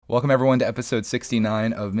Welcome, everyone, to episode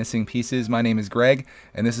 69 of Missing Pieces. My name is Greg,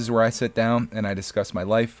 and this is where I sit down and I discuss my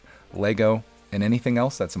life, Lego, and anything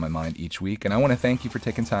else that's in my mind each week. And I want to thank you for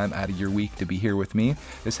taking time out of your week to be here with me.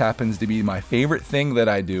 This happens to be my favorite thing that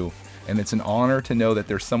I do, and it's an honor to know that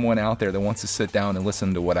there's someone out there that wants to sit down and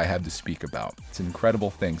listen to what I have to speak about. It's an incredible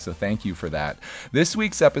thing, so thank you for that. This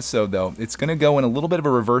week's episode, though, it's going to go in a little bit of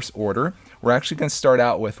a reverse order. We're actually going to start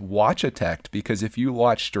out with Watch Detect, because if you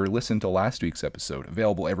watched or listened to last week's episode,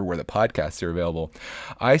 available everywhere the podcasts are available,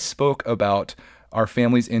 I spoke about our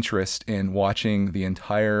family's interest in watching the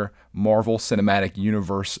entire Marvel Cinematic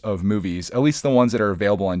Universe of movies, at least the ones that are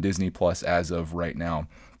available on Disney Plus as of right now.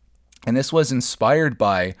 And this was inspired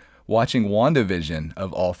by watching WandaVision,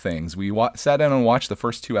 of all things. We sat down and watched the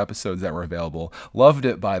first 2 episodes that were available. Loved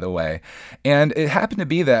it, by the way. And it happened to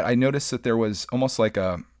be that I noticed that there was almost like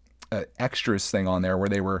a extras thing on there where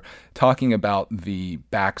they were talking about the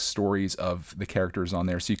backstories of the characters on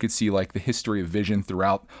there. So you could see like the history of Vision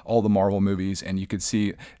throughout all the Marvel movies, and you could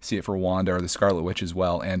see it for Wanda or the Scarlet Witch as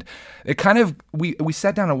well. And it kind of, we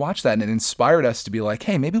sat down and watched that, and it inspired us to be like,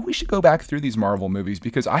 hey, maybe we should go back through these Marvel movies,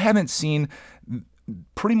 because I haven't seen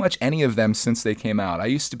pretty much any of them since they came out. I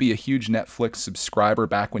used to be a huge Netflix subscriber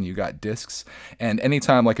back when you got discs, and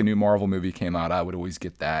anytime like a new Marvel movie came out, I would always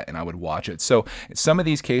get that and I would watch it. So in some of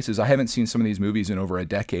these cases, I haven't seen some of these movies in over a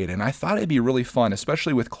decade, and I thought it'd be really fun,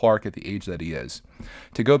 especially with Clark at the age that he is,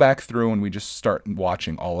 to go back through and we just start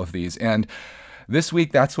watching all of these. And this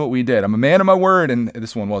week, that's what we did. I'm a man of my word, and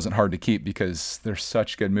this one wasn't hard to keep because there's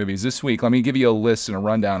such good movies. This week, let me give you a list and a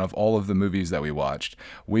rundown of all of the movies that we watched.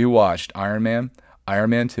 We watched Iron Man,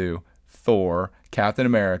 Iron Man 2, Thor, Captain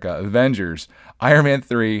America, Avengers, Iron Man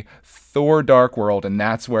 3, Thor Dark World, and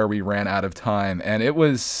that's where we ran out of time. And it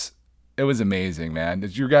was amazing, man.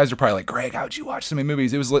 You guys are probably like, Greg, how'd you watch so many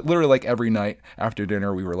movies? It was literally like every night after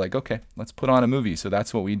dinner, we were like, okay, let's put on a movie. So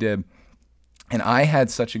that's what we did. And I had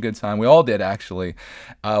such a good time. We all did, actually,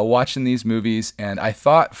 watching these movies. And I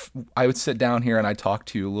thought I would sit down here and I'd talk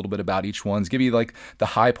to you a little bit about each one, give you like the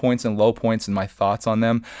high points and low points and my thoughts on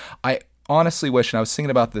them. I honestly wish, and I was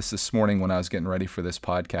thinking about this morning when I was getting ready for this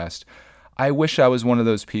podcast, I wish I was one of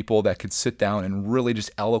those people that could sit down and really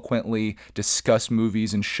just eloquently discuss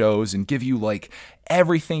movies and shows and give you like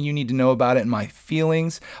everything you need to know about it and my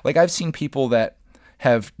feelings. Like, I've seen people that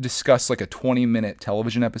have discussed like a 20-minute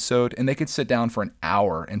television episode, and they could sit down for an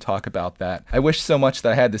hour and talk about that. I wish so much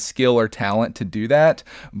that I had the skill or talent to do that,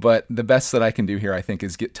 but the best that I can do here, I think,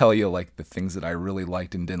 is tell you like the things that I really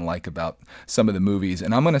liked and didn't like about some of the movies.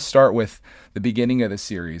 And I'm going to start with the beginning of the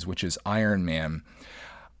series, which is Iron Man.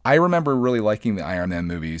 I remember really liking the Iron Man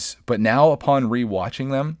movies, but now upon rewatching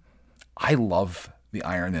them, I love the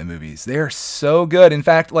Iron Man movies. They're so good. In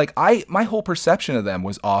fact, like my whole perception of them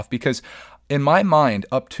was off, because in my mind,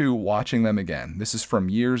 up to watching them again, this is from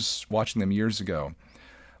watching them years ago,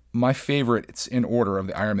 my favorites in order of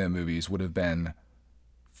the Iron Man movies would have been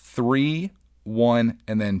 3, 1,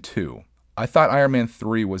 and then 2. I thought Iron Man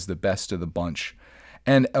 3 was the best of the bunch.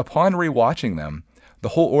 And upon rewatching them, the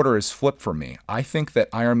whole order is flipped for me. I think that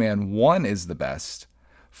Iron Man 1 is the best,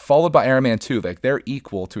 followed by Iron Man 2, like they're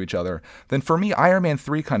equal to each other. Then for me, Iron Man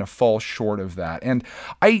 3 kind of falls short of that. And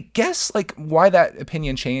I guess like why that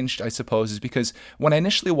opinion changed, I suppose, is because when I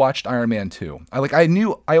initially watched Iron Man 2,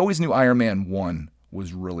 I always knew Iron Man 1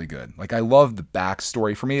 was really good. Like, I love the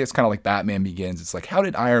backstory. For me, it's kind of like Batman Begins. It's like, how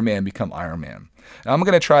did Iron Man become Iron Man? And I'm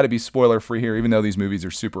going to try to be spoiler free here, even though these movies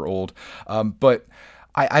are super old. But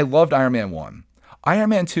I loved Iron Man 1.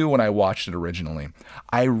 Iron Man 2, when I watched it originally,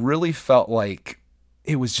 I really felt like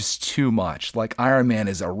it was just too much. Like, Iron Man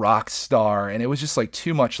is a rock star, and it was just like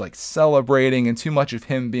too much like celebrating and too much of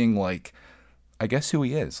him being like, I guess, who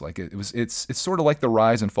he is. Like, it's sort of like the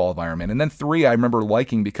rise and fall of Iron Man. And then 3 I remember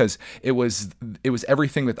liking because it was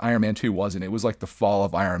everything that Iron Man 2 wasn't. It was like the fall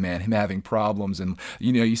of Iron Man, him having problems, and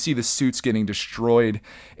you see the suits getting destroyed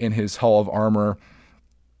in his Hall of Armor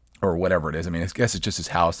or whatever it is. I mean, I guess it's just his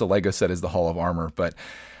house. The Lego set is the Hall of Armor, but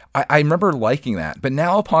I remember liking that. But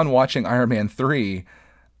now upon watching Iron Man 3,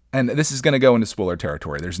 and this is going to go into spoiler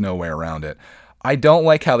territory, there's no way around it, I don't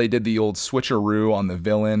like how they did the old switcheroo on the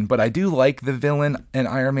villain, but I do like the villain in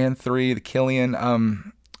Iron Man 3, the Killian.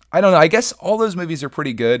 I don't know. I guess all those movies are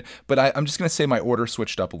pretty good, but I'm just going to say my order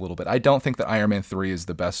switched up a little bit. I don't think that Iron Man 3 is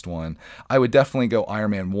the best one. I would definitely go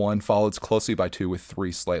Iron Man 1, followed closely by 2, with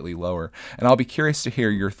 3 slightly lower. And I'll be curious to hear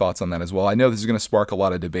your thoughts on that as well. I know this is going to spark a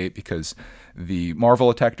lot of debate because the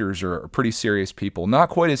Marvel detectors are pretty serious people. Not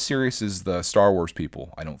quite as serious as the Star Wars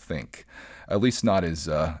people, I don't think. At least not as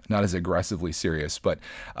aggressively serious. But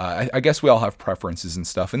I guess we all have preferences and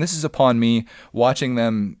stuff. And this is upon me watching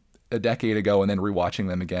them a decade ago and then rewatching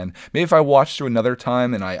them again. Maybe if I watched through another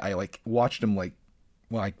time and I like watched them like,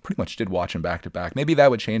 well, I pretty much did watch them back to back. Maybe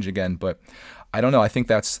that would change again, but I don't know. I think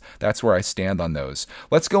that's where I stand on those.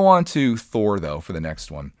 Let's go on to Thor though for the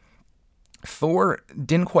next one. Thor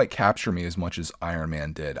didn't quite capture me as much as Iron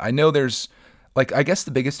Man did. I know there's like, I guess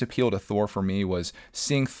the biggest appeal to Thor for me was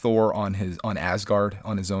seeing Thor on Asgard,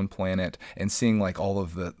 on his own planet, and seeing like all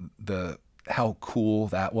of the how cool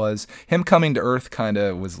that was. Him coming to Earth kind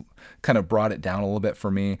of brought it down a little bit for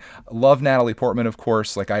me. Love Natalie Portman, of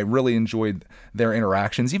course. Like, I really enjoyed their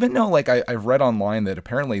interactions, even though like I've read online that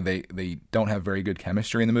apparently they don't have very good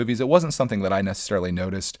chemistry in the movies. It wasn't something that I necessarily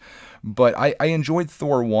noticed, but I enjoyed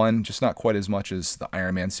Thor 1, just not quite as much as the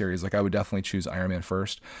Iron Man series. Like, I would definitely choose Iron Man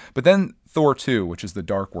first. But then Thor 2, which is the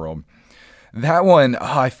Dark World. That one,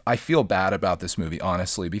 I feel bad about this movie,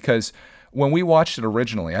 honestly, because when we watched it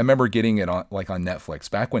originally, I remember getting it on Netflix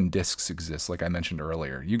back when discs exist, like I mentioned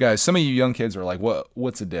earlier. You guys, some of you young kids are like,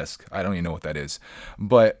 what's a disc? I don't even know what that is.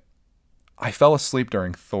 But I fell asleep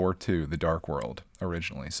during Thor 2, The Dark World,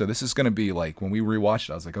 originally. So this is going to be like, when we rewatched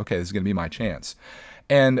it, I was like, okay, this is going to be my chance.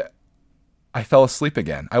 And I fell asleep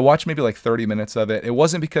again. I watched maybe like 30 minutes of it. It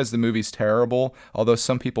wasn't because the movie's terrible, although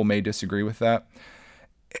some people may disagree with that.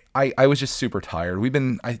 I was just super tired.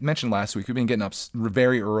 I mentioned last week, we've been getting up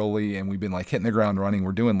very early and we've been like hitting the ground running.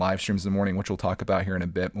 We're doing live streams in the morning, which we'll talk about here in a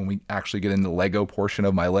bit when we actually get into the Lego portion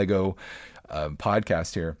of my Lego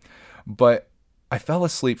podcast here. But I fell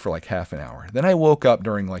asleep for like half an hour. Then I woke up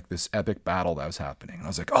during like this epic battle that was happening. And I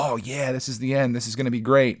was like, oh yeah, this is the end. This is going to be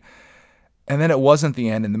great. And then it wasn't the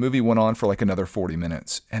end. And the movie went on for like another 40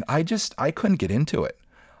 minutes. And I couldn't get into it.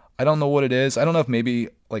 I don't know what it is. I don't know if maybe,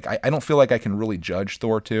 like, I don't feel like I can really judge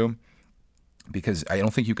Thor 2 because I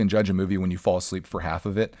don't think you can judge a movie when you fall asleep for half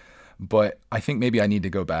of it. But I think maybe I need to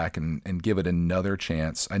go back and give it another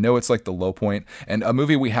chance. I know it's like the low point. And a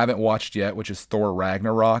movie we haven't watched yet, which is Thor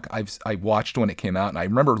Ragnarok, I watched when it came out, and I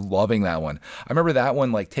remember loving that one. I remember that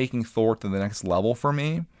one, like, taking Thor to the next level for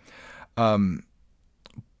me.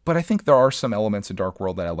 But I think there are some elements of Dark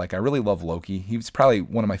World that I like. I really love Loki. He's probably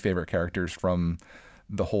one of my favorite characters from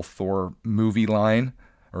the whole Thor movie line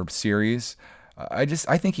or series. I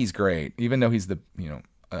think he's great, even though he's the,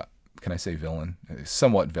 can I say villain?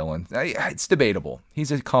 Somewhat villain. It's debatable.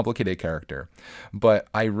 He's a complicated character, but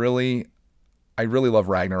I really love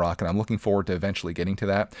Ragnarok, and I'm looking forward to eventually getting to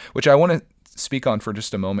that, which I want to speak on for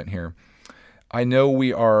just a moment here. I know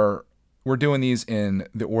we're doing these in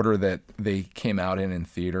the order that they came out in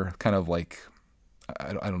theater, kind of like,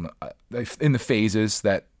 I don't know, in the phases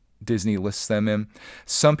that Disney lists them in.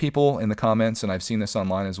 Some people in the comments, and I've seen this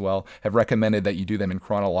online as well, have recommended that you do them in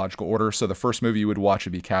chronological order. So the first movie you would watch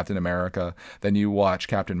would be Captain America, then you watch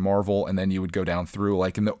Captain Marvel, and then you would go down through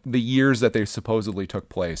like in the years that they supposedly took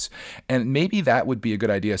place. And maybe that would be a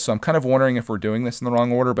good idea. So I'm kind of wondering if we're doing this in the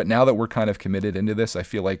wrong order, but now that we're kind of committed into this, I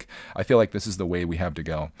feel like this is the way we have to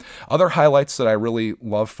go. Other highlights that I really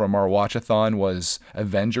loved from our watch-a-thon was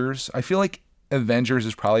Avengers. I feel like Avengers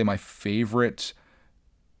is probably my favorite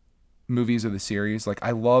movies of the series. Like,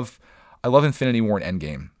 I love Infinity War and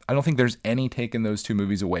Endgame. I don't think there's any taking those two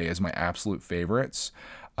movies away as my absolute favorites,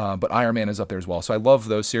 but Iron Man is up there as well. So I love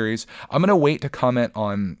those series. I'm going to wait to comment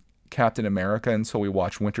on Captain America until we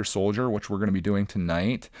watch Winter Soldier, which we're going to be doing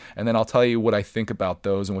tonight, and then I'll tell you what I think about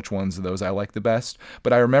those and which ones of those I like the best.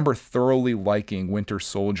 But I remember thoroughly liking Winter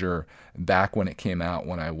Soldier back when it came out,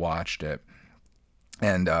 when I watched it,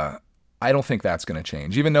 and I don't think that's going to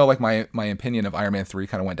change. Even though like my opinion of Iron Man 3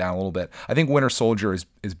 kind of went down a little bit, I think Winter Soldier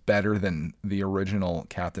is better than the original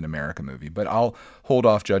Captain America movie, but I'll hold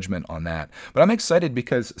off judgment on that. But I'm excited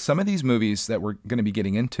because some of these movies that we're going to be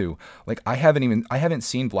getting into, like I haven't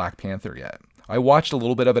seen Black Panther yet. I watched a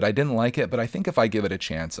little bit of it. I didn't like it, but I think if I give it a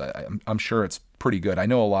chance, I'm sure it's pretty good. I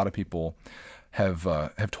know a lot of people have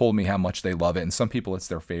told me how much they love it, and some people it's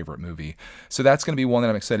their favorite movie. So that's going to be one that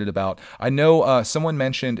I'm excited about. I know someone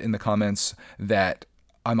mentioned in the comments that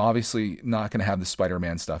I'm obviously not going to have the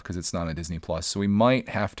Spider-Man stuff because it's not on Disney Plus, so we might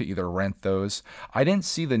have to either rent those. I didn't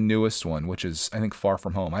see the newest one, which is, I think, Far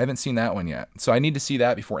From Home. I haven't seen that one yet, so I need to see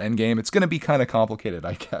that before Endgame. It's going to be kind of complicated,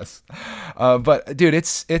 I guess. But, dude,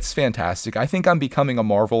 it's fantastic. I think I'm becoming a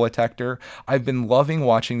Marvel detector. I've been loving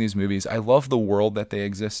watching these movies. I love the world that they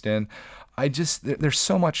exist in. There's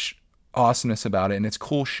so much awesomeness about it, and it's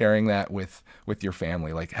cool sharing that with your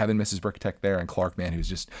family, like having Mrs. Brickatech there and Clark, man, who's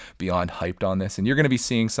just beyond hyped on this. And you're going to be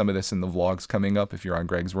seeing some of this in the vlogs coming up if you're on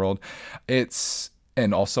Greg's World.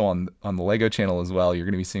 And also on the Lego channel as well, you're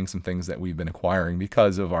going to be seeing some things that we've been acquiring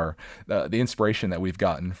because of the inspiration that we've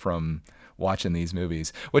gotten from watching these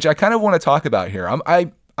movies, which I kind of want to talk about here.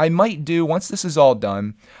 I might do, once this is all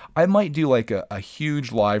done, I might do like a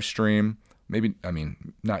huge live stream. Maybe, I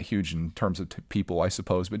mean, not huge in terms of people, I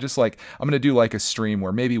suppose, but just like, I'm going to do like a stream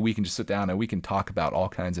where maybe we can just sit down and we can talk about all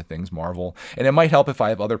kinds of things Marvel. And it might help if I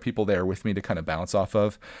have other people there with me to kind of bounce off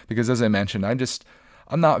of, because as I mentioned,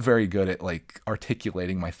 I'm not very good at like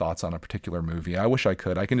articulating my thoughts on a particular movie. I wish I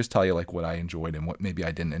could. I can just tell you like what I enjoyed and what maybe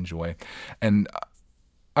I didn't enjoy. And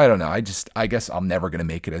I don't know. I guess I'm never going to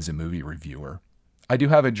make it as a movie reviewer. I do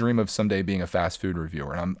have a dream of someday being a fast food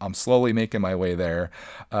reviewer, and I'm slowly making my way there.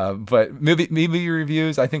 But movie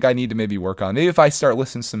reviews, I think I need to maybe work on. Maybe if I start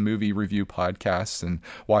listening to some movie review podcasts and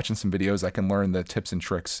watching some videos, I can learn the tips and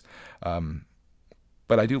tricks.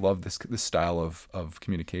 But I do love this style of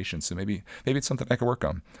communication, so maybe it's something I could work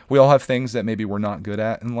on. We all have things that maybe we're not good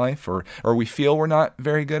at in life, or we feel we're not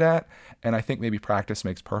very good at, and I think maybe practice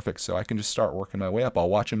makes perfect. So I can just start working my way up. I'll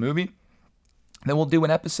watch a movie. Then we'll do an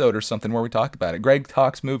episode or something where we talk about it. Greg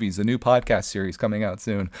Talks Movies, the new podcast series coming out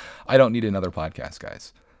soon. I don't need another podcast,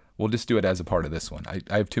 guys. We'll just do it as a part of this one.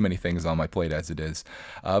 I have too many things on my plate as it is.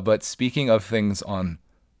 But speaking of things on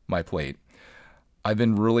my plate, I've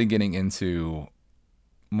been really getting into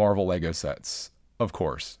Marvel Lego sets, of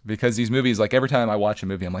course, because these movies, like every time I watch a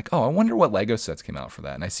movie, I'm like, oh, I wonder what Lego sets came out for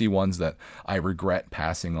that. And I see ones that I regret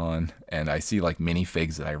passing on, and I see like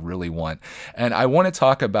minifigs that I really want. And I want to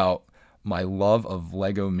talk about my love of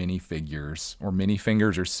Lego minifigures, or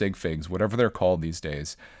minifingers, or sig figs, whatever they're called these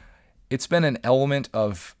days. It's been an element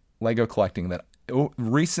of Lego collecting that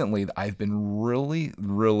recently I've been really,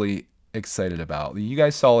 really excited about. You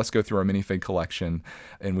guys saw us go through our minifig collection,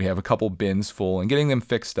 and we have a couple bins full and getting them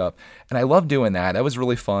fixed up. And I love doing that. That was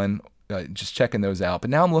really fun, just checking those out.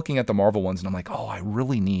 But now I'm looking at the Marvel ones, and I'm like, oh, I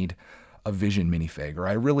really need a Vision minifig, or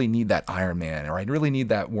I really need that Iron Man, or I really need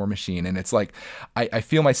that War Machine. And it's like, I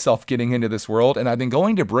feel myself getting into this world, and I've been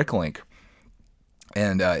going to Bricklink,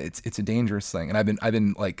 and it's a dangerous thing. And I've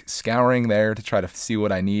been like scouring there to try to see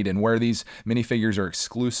what I need and where these minifigures are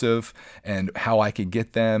exclusive and how I could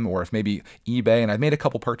get them, or if maybe eBay. And I've made a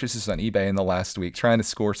couple purchases on eBay in the last week, trying to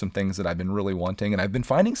score some things that I've been really wanting. And I've been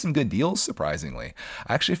finding some good deals, surprisingly.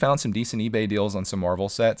 I actually found some decent eBay deals on some Marvel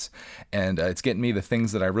sets, and it's getting me the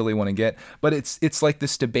things that I really want to get. But it's like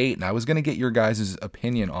this debate, and I was going to get your guys'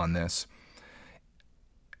 opinion on this.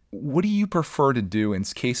 What do you prefer to do in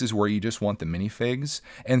cases where you just want the minifigs?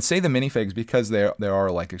 And say the minifigs, because they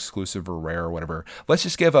are like exclusive or rare or whatever. Let's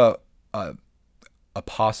just give a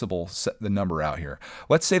possible the number out here.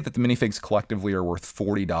 Let's say that the minifigs collectively are worth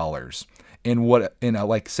 $40 in a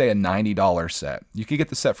like say a $90 set. You could get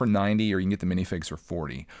the set for $90, or you can get the minifigs for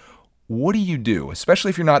 $40. What do you do, especially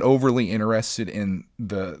if you're not overly interested in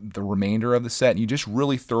the remainder of the set and you just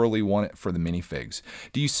really thoroughly want it for the minifigs?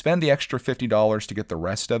 Do you spend the extra $50 to get the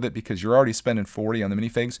rest of it because you're already spending $40 on the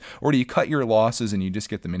minifigs? Or do you cut your losses and you just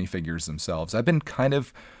get the minifigures themselves? I've been kind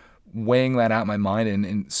of weighing that out in my mind,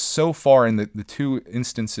 and so far in the two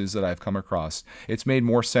instances that I've come across, it's made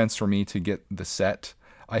more sense for me to get the set,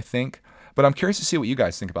 I think. But I'm curious to see what you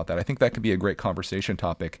guys think about that. I think that could be a great conversation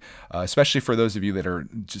topic, especially for those of you that are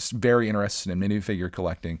just very interested in minifigure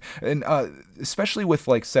collecting. And especially with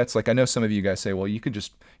like sets, like I know some of you guys say, well, you could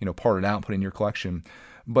just, part it out and put it in your collection.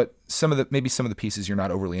 But maybe some of the pieces you're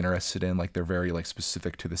not overly interested in, like they're very like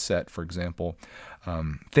specific to the set, for example.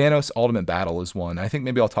 Thanos Ultimate Battle is one. I think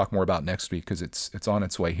maybe I'll talk more about next week because it's on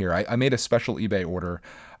its way here. I made a special eBay order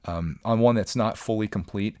on one that's not fully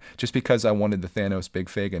complete, just because I wanted the Thanos Big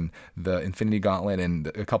Fig and the Infinity Gauntlet and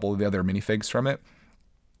a couple of the other minifigs from it.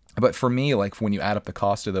 But for me, like when you add up the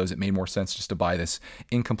cost of those, it made more sense just to buy this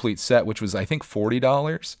incomplete set, which was I think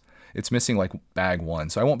 $40. It's missing like bag one,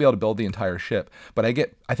 so I won't be able to build the entire ship. But I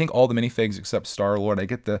get, I think, all the minifigs except Star-Lord. I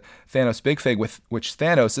get the Thanos Big Fig, with which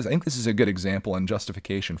Thanos is, I think this is a good example and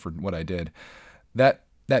justification for what I did. That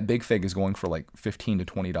Big Fig is going for like $15 to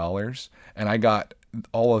 $20, and I got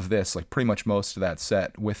all of this, like pretty much most of that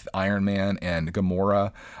set with Iron Man and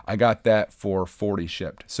Gamora. I got that for $40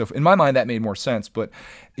 shipped. So in my mind, that made more sense. But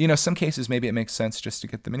some cases maybe it makes sense just to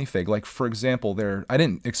get the minifig. Like for example, I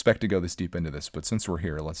didn't expect to go this deep into this, but since we're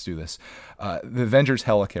here, let's do this. The Avengers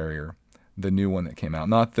Helicarrier, the new one that came out,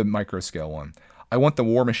 not the micro scale one. I want the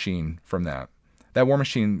War Machine from that. That War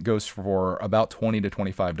Machine goes for about $20 to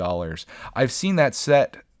 $25. I've seen that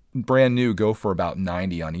set brand new go for about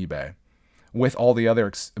 $90 on eBay. With all the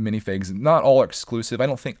other minifigs, not all are exclusive. I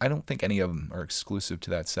don't think any of them are exclusive to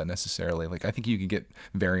that set necessarily. Like I think you could get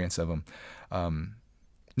variants of them.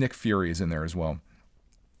 Nick Fury is in there as well.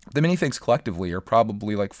 The minifigs collectively are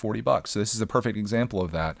probably like $40. So this is a perfect example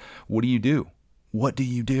of that. What do you do? What do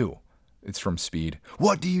you do? It's from Speed.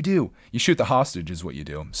 What do? You shoot the hostage is what you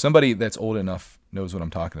do. Somebody that's old enough knows what I'm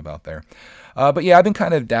talking about there. But yeah, I've been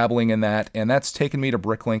kind of dabbling in that, and that's taken me to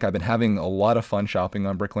Bricklink. I've been having a lot of fun shopping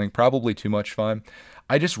on Bricklink, probably too much fun.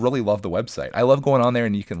 I just really love the website. I love going on there,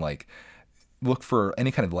 and you can like look for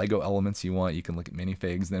any kind of Lego elements you want. You can look at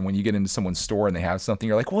minifigs. Then when you get into someone's store and they have something,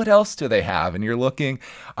 you're like, what else do they have? And you're looking.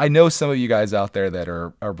 I know some of you guys out there that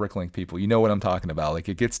are Bricklink people. You know what I'm talking about. Like,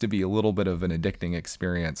 it gets to be a little bit of an addicting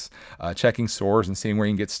experience, checking stores and seeing where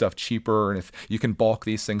you can get stuff cheaper and if you can bulk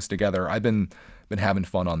these things together. I've been having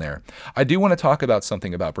fun on there. I do want to talk about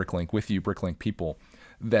something about Bricklink with you, Bricklink people,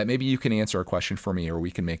 that maybe you can answer a question for me, or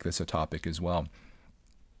we can make this a topic as well.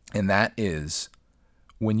 And that is,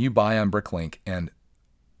 when you buy on Bricklink, and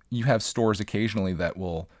you have stores occasionally that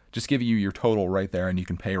will just give you your total right there and you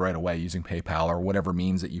can pay right away using PayPal or whatever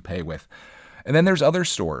means that you pay with. And then there's other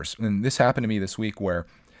stores, and this happened to me this week, where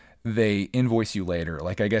they invoice you later.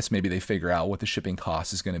 Like, I guess maybe they figure out what the shipping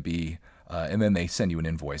cost is going to be, and then they send you an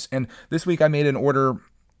invoice. And this week I made an order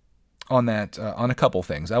on that, on a couple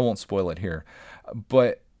things. I won't spoil it here,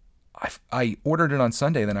 but I ordered it on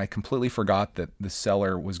Sunday, then I completely forgot that the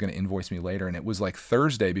seller was going to invoice me later, and it was like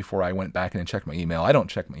Thursday before I went back and checked my email. I don't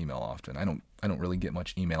check my email often. I don't really get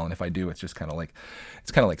much email, and if I do, it's just kind of like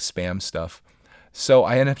spam stuff. So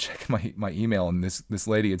I ended up checking my email, and this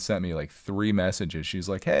lady had sent me like 3 messages. She's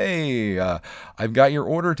like, hey, I've got your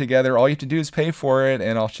order together. All you have to do is pay for it,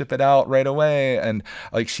 and I'll ship it out right away. And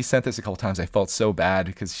like, she sent this a couple times. I felt so bad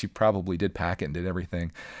because she probably did pack it and did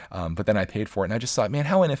everything. But then I paid for it, and I just thought, man,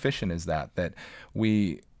 how inefficient is that? That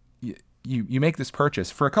you make this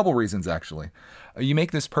purchase for a couple reasons, actually. You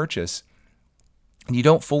make this purchase, and you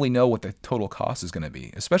don't fully know what the total cost is going to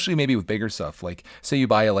be, especially maybe with bigger stuff. Like, say you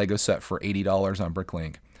buy a Lego set for $80 on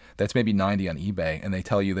Bricklink, that's maybe $90 on eBay, and they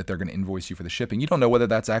tell you that they're going to invoice you for the shipping. You don't know whether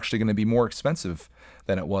that's actually going to be more expensive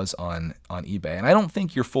than it was on eBay. And I don't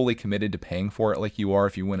think you're fully committed to paying for it like you are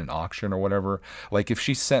if you win an auction or whatever. Like, if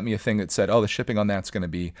she sent me a thing that said, oh, the shipping on that's going to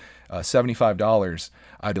be $75,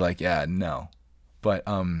 I'd be like, yeah, no. But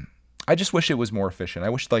I just wish it was more efficient. I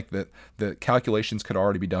wish like the calculations could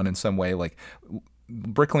already be done in some way. Like,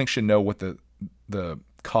 Bricklink should know what the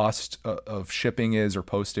cost of shipping is or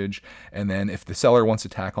postage, and then if the seller wants to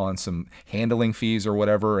tack on some handling fees or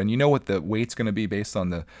whatever, and you know what the weight's going to be based on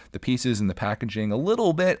the pieces and the packaging a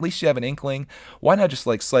little bit, at least you have an inkling. Why not just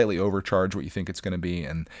like slightly overcharge what you think it's going to be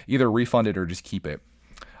and either refund it or just keep it?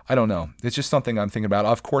 I don't know. It's just something I'm thinking about.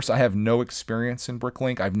 Of course, I have no experience in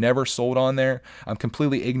Bricklink. I've never sold on there. I'm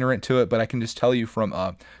completely ignorant to it, but I can just tell you from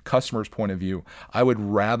a customer's point of view, I would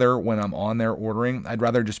rather, when I'm on there ordering, I'd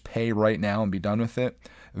rather just pay right now and be done with it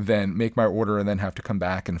than make my order and then have to come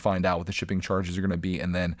back and find out what the shipping charges are going to be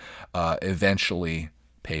and then eventually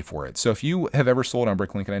pay for it. So if you have ever sold on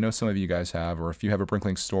Bricklink, and I know some of you guys have, or if you have a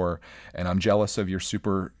Bricklink store and I'm jealous of your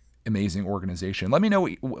super amazing organization, let me know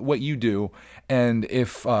what you do, and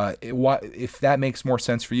if that makes more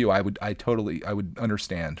sense for you, I would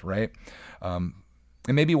understand, right? And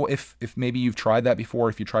maybe if maybe you've tried that before,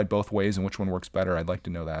 if you tried both ways and which one works better, I'd like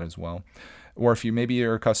to know that as well. Or if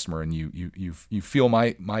you're a customer and you feel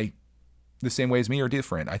my the same way as me or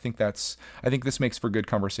different. I think this makes for good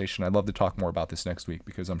conversation. I'd love to talk more about this next week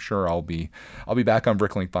because I'm sure I'll be back on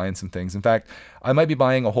Bricklink buying some things. In fact, I might be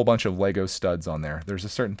buying a whole bunch of Lego studs on there. There's a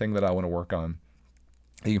certain thing that I want to work on.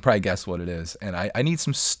 You can probably guess what it is, and I need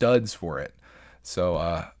some studs for it.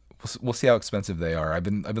 So we'll see how expensive they are. I've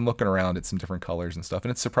been looking around at some different colors and stuff, and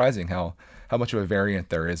it's surprising how much of a variant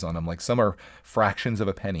there is on them. Like, some are fractions of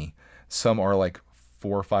a penny, some are like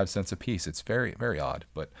 4 or 5 cents a piece. It's very, very odd,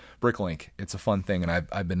 but Bricklink, it's a fun thing, and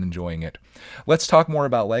I've been enjoying it. Let's talk more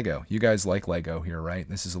about Lego. You guys like Lego here, right?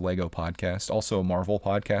 This is a Lego podcast, also a Marvel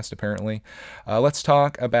podcast, apparently. Let's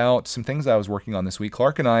talk about some things I was working on this week.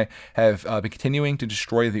 Clark and I have been continuing to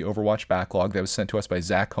destroy the Overwatch backlog that was sent to us by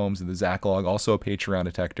Zach Holmes of the Zacklog, also a Patreon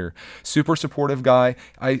detector. Super supportive guy.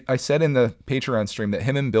 I said in the Patreon stream that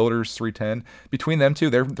him and Builders 310, between them two,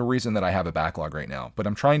 they're the reason that I have a backlog right now. But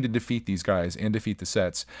I'm trying to defeat these guys and defeat the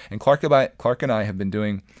sets. And Clark and I have been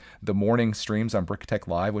doing the morning streams on BrickTech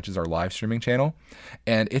Live, which is our live streaming channel,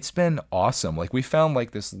 and it's been awesome. Like, we found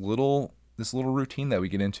like this little routine that we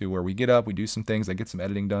get into where we get up, we do some things, I get some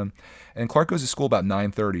editing done, and Clark goes to school about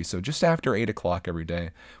 9:30, so just after 8 o'clock every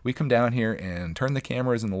day, we come down here and turn the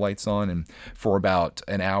cameras and the lights on, and for about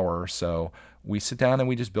an hour or so, we sit down and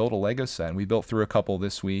we just build a Lego set. And we built through a couple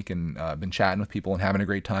this week and been chatting with people and having a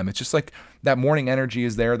great time. It's just like that morning energy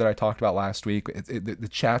is there that I talked about last week. The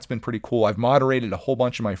chat's been pretty cool. I've moderated a whole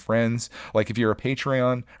bunch of my friends. Like, if you're a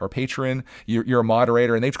Patreon or patron, you're a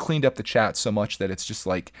moderator, and they've cleaned up the chat so much that it's just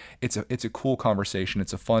like, it's a cool conversation.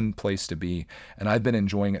 It's a fun place to be, and I've been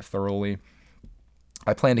enjoying it thoroughly.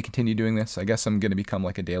 I plan to continue doing this. I guess I'm going to become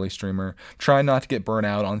like a daily streamer. Try not to get burnt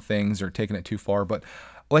out on things or taking it too far. But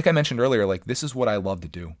like I mentioned earlier, like this is what I love to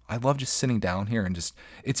do. I love just sitting down here and just,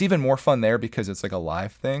 it's even more fun there because it's like a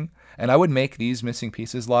live thing. And I would make these missing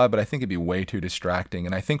pieces live, but I think it'd be way too distracting.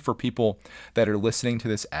 And I think for people that are listening to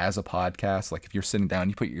this as a podcast, like if you're sitting down,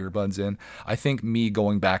 you put your earbuds in, I think me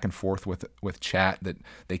going back and forth with chat that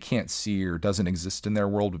they can't see or doesn't exist in their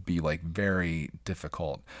world would be like very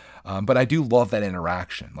difficult. But I do love that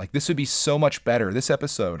interaction. Like this would be so much better. This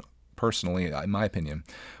episode, personally, in my opinion,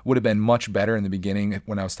 would have been much better in the beginning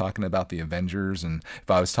when I was talking about the Avengers and if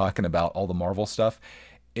I was talking about all the Marvel stuff,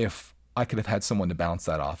 if I could have had someone to bounce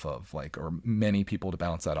that off of, like, or many people to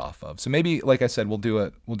bounce that off of. So maybe, like I said, we'll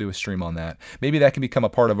do a stream on that. Maybe that can become a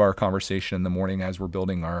part of our conversation in the morning as we're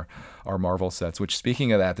building our Marvel sets. Which,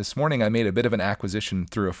 speaking of that, this morning I made a bit of an acquisition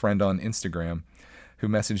through a friend on Instagram who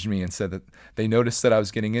messaged me and said that they noticed that I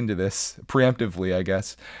was getting into this preemptively, I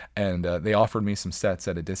guess, and they offered me some sets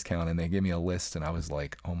at a discount, and they gave me a list, and I was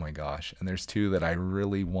like, oh my gosh. And there's two that I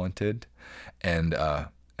really wanted, and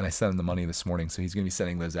I sent him the money this morning, so he's going to be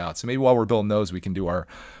sending those out. So maybe while we're building those, we can do our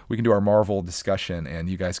Marvel discussion, and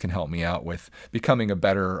you guys can help me out with becoming a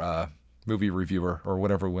better movie reviewer or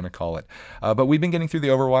whatever we want to call it. But we've been getting through the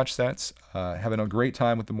Overwatch sets, having a great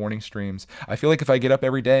time with the morning streams. I feel like if I get up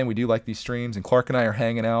every day and we do like these streams and Clark and I are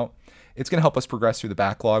hanging out, it's going to help us progress through the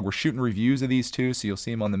backlog. We're shooting reviews of these too, so you'll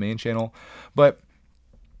see them on the main channel. But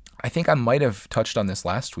I think I might have touched on this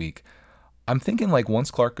last week. I'm thinking like once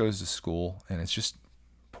Clark goes to school and it's just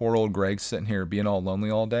poor old Greg sitting here being all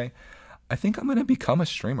lonely all day, I think I'm going to become a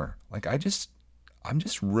streamer. Like I'm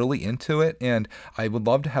just really into it, and I would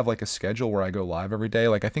love to have like a schedule where I go live every day.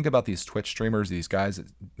 Like I think about these Twitch streamers, these guys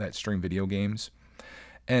that stream video games,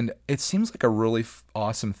 and it seems like a really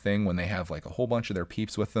awesome thing when they have like a whole bunch of their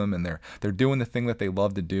peeps with them and they're doing the thing that they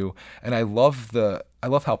love to do. And I love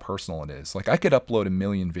how personal it is. Like I could upload 1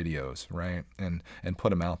 million videos, right, and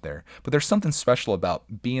put them out there, but there's something special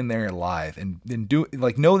about being there live and do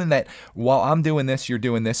like knowing that while I'm doing this, you're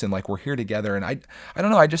doing this, and like we're here together. And I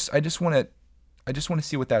don't know, I just want to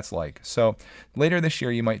see what that's like. So later this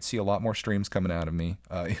year, you might see a lot more streams coming out of me,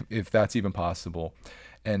 if that's even possible.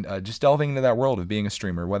 And just delving into that world of being a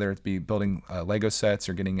streamer, whether it be building Lego sets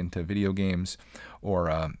or getting into video games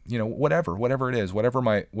or, whatever it is,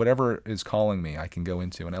 whatever is calling me, I can go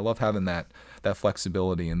into. And I love having that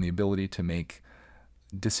flexibility and the ability to make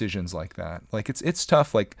decisions like that. Like it's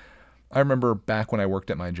tough. Like I remember back when I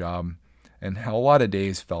worked at my job and how a lot of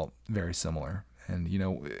days felt very similar. And,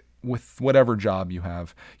 with whatever job you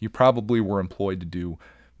have, you probably were employed to do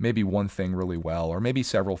maybe one thing really well, or maybe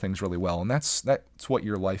several things really well. And that's what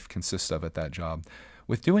your life consists of at that job.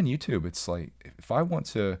 With doing YouTube, it's like, if I want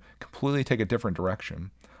to completely take a different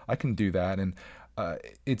direction, I can do that. And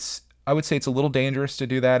I would say it's a little dangerous to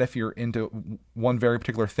do that if you're into one very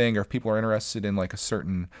particular thing, or if people are interested in like a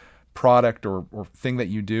certain product or thing that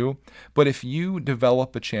you do. But if you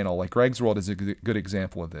develop a channel, like Greg's World is a good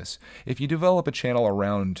example of this. If you develop a channel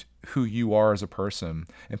around who you are as a person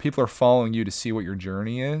and people are following you to see what your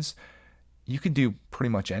journey is, you could do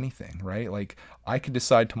pretty much anything, right? Like I could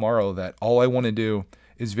decide tomorrow that all I want to do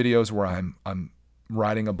is videos where I'm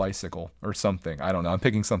riding a bicycle or something. I don't know. I'm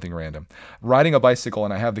picking something random. Riding a bicycle,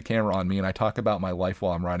 and I have the camera on me and I talk about my life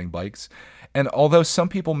while I'm riding bikes. And although some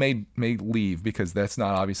people may leave because that's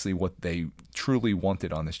not obviously what they truly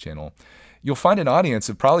wanted on this channel, you'll find an audience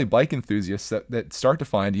of probably bike enthusiasts that start to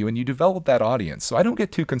find you, and you develop that audience. So I don't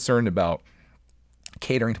get too concerned about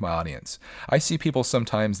catering to my audience. I see people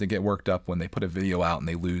sometimes that get worked up when they put a video out and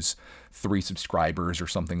they lose 3 subscribers or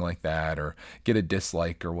something like that, or get a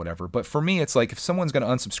dislike or whatever. But for me, it's like if someone's going to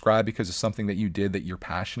unsubscribe because of something that you did that you're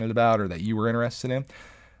passionate about or that you were interested in,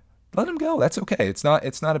 let them go. That's okay. It's not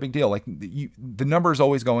a big deal. Like the numbers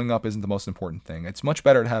always going up isn't the most important thing. It's much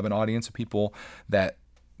better to have an audience of people that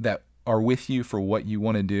are with you for what you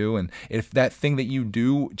want to do. And if that thing that you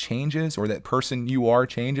do changes, or that person you are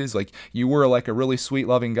changes, like you were like a really sweet,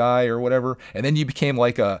 loving guy or whatever, and then you became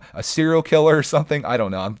like a serial killer or something, I don't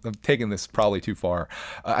know. I'm taking this probably too far.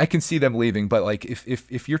 I can see them leaving, but like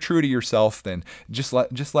if you're true to yourself, then just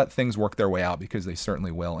let things work their way out, because they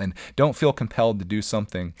certainly will. And don't feel compelled to do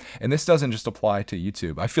something. And this doesn't just apply to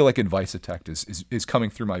YouTube. I feel like Advice Detect is coming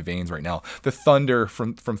through my veins right now. The thunder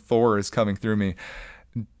from Thor is coming through me.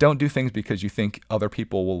 Don't do things because you think other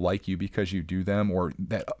people will like you because you do them, or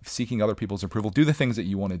that seeking other people's approval. Do the things that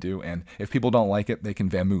you want to do, and if people don't like it, they can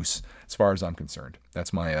vamoose, as far as I'm concerned.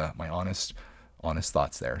 That's my my honest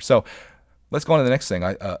thoughts there. So let's go on to the next thing.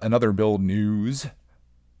 Another build news.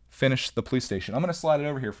 Finish the police station. I'm gonna slide it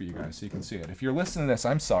over here for you guys so you can see it. If you're listening to this,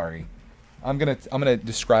 I'm sorry. I'm gonna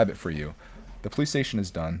describe it for you. the police station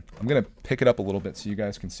is done. I'm gonna pick it up a little bit so you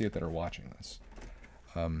guys can see it that are watching this.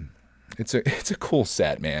 It's a cool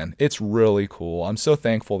set, man. It's really cool. I'm so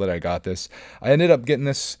thankful that I got this. I ended up getting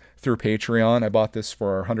this through Patreon. I bought this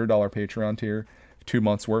for our $100 Patreon tier, 2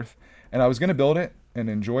 months worth, and I was gonna build it and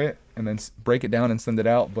enjoy it and then break it down and send it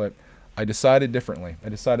out, but I decided differently. I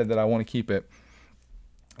decided that I want to keep it,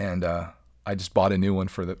 and I just bought a new one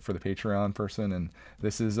for the Patreon person, and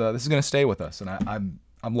this is gonna stay with us. And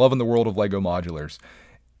I'm loving the world of Lego modulars.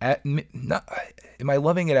 Am I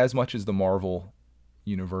loving it as much as the Marvel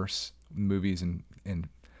universe movies and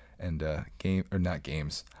game, or not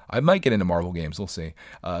games? I might get into Marvel games. We'll see.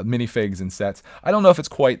 Minifigs and sets. I don't know if it's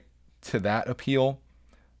quite to that appeal,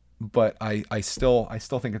 but I still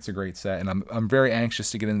think it's a great set, and I'm very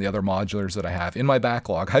anxious to get into the other modulars that I have in my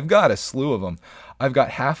backlog. I've got a slew of them. I've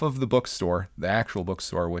got half of the bookstore, the actual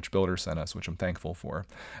bookstore, which Builder sent us, which I'm thankful for,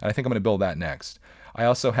 and I think I'm going to build that next. I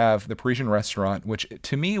also have the Parisian Restaurant, which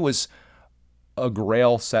to me was a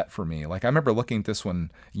grail set for me. Like, I remember looking at this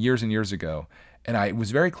one years and years ago, and I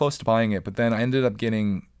was very close to buying it, but then I ended up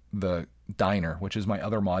getting the Diner, which is my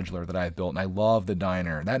other modular that I have built, and I love the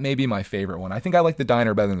Diner. That may be my favorite one. I think I like the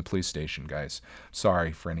Diner better than the police station, guys.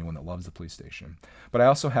 Sorry for anyone that loves the police station. But I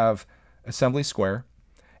also have Assembly Square,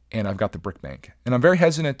 and I've got the Brick Bank. And I'm very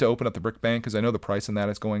hesitant to open up the Brick Bank because I know the price on that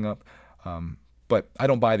is going up. But I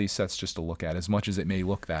don't buy these sets just to look at, as much as it may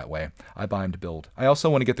look that way. I buy them to build. I also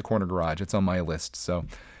want to get the Corner Garage. It's on my list. So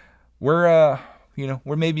we're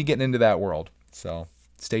maybe getting into that world. So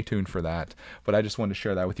stay tuned for that. But I just wanted to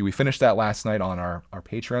share that with you. We finished that last night on our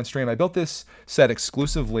Patreon stream. I built this set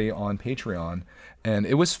exclusively on Patreon, and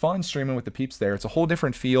it was fun streaming with the peeps there. It's a whole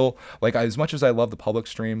different feel. Like, as much as I love the public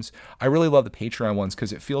streams, I really love the Patreon ones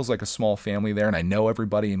because it feels like a small family there, and I know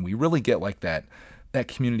everybody, and we really get like that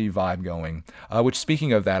community vibe going. Which,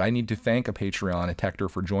 speaking of that, I need to thank a Patreon, a Tector,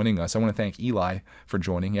 for joining us. I want to thank Eli for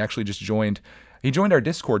joining. He actually just joined. He joined our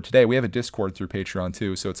Discord today. We have a Discord through Patreon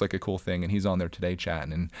too, so it's like a cool thing, and he's on there today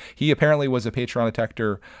chatting. And he apparently was a Patreon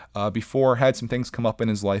Tector before, had some things come up in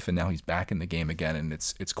his life, and now he's back in the game again, and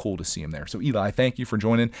it's cool to see him there. So Eli, thank you for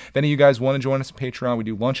joining. If any of you guys want to join us on Patreon, we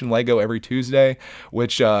do Lunch and Lego every Tuesday,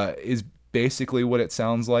 which is basically what it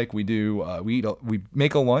sounds like. We do we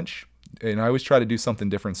make a lunch, and I always try to do something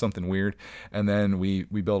different, something weird, and then we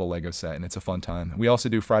build a Lego set, and it's a fun time. We also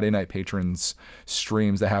do Friday night patrons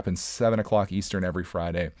streams that happen 7 o'clock Eastern every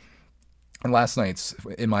Friday. And last night's,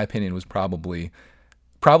 in my opinion, was probably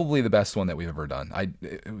the best one that we've ever done.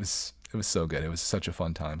 It was so good. It was such a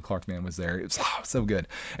fun time. Clarkman was there. It was so good.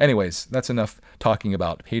 Anyways, that's enough talking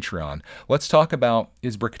about Patreon. Let's talk about,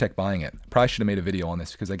 is Brickitect buying it? Probably should have made a video on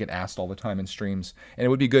this because I get asked all the time in streams, and it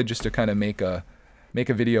would be good just to kind of make a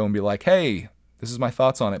video and be like, hey, this is my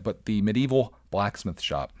thoughts on it. But the Medieval Blacksmith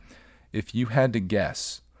Shop, if you had to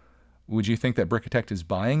guess, would you think that Brickitect is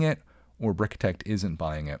buying it or Brickitect isn't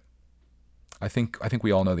buying it? I think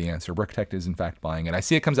we all know the answer. Brickitect is in fact buying it. I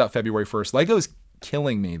see it comes out February 1st. Lego's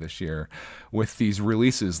killing me this year with these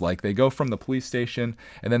releases. Like, they go from the police station,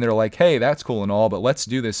 and then they're like, hey, that's cool and all, but let's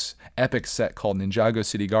do this epic set called Ninjago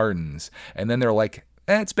City Gardens. And then they're like,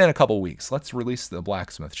 it's been a couple weeks, let's release the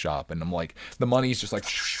Blacksmith Shop. And I'm like, the money's just like,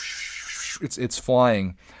 it's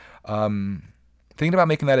flying. Thinking about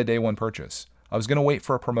making that a day one purchase. I was going to wait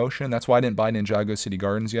for a promotion. That's why I didn't buy Ninjago City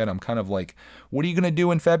Gardens yet. I'm kind of like, what are you going to do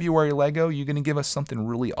in February, Lego? You going to give us something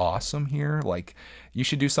really awesome here? Like, you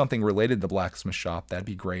should do something related to the Blacksmith Shop. That'd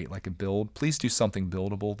be great. Like a build. Please do something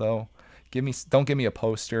buildable, though. Don't give me a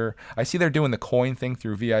poster. I see they're doing the coin thing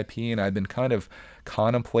through VIP, and I've been kind of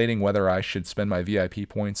contemplating whether I should spend my VIP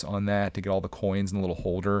points on that to get all the coins in the little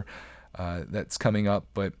holder that's coming up.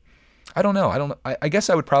 But I don't know. I guess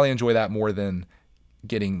I would probably enjoy that more than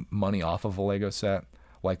getting money off of a Lego set.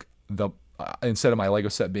 Like, instead of my Lego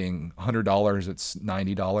set being $100, it's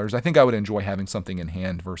 $90. I think I would enjoy having something in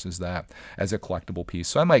hand versus that as a collectible piece.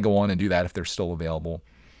 So I might go on and do that if they're still available.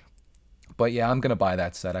 But yeah, I'm going to buy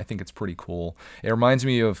that set. I think it's pretty cool. It reminds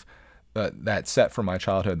me of that set from my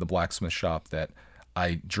childhood, the Blacksmith Shop, that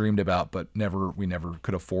I dreamed about, but we never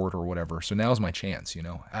could afford or whatever. So now's my chance, you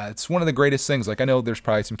know. It's one of the greatest things. Like, I know there's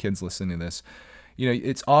probably some kids listening to this. You know,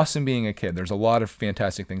 it's awesome being a kid. There's a lot of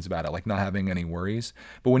fantastic things about it, like not having any worries.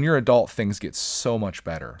 But when you're an adult, things get so much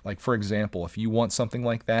better. Like, for example, if you want something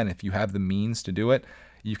like that, and if you have the means to do it,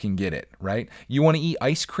 you can get it, right? You want to eat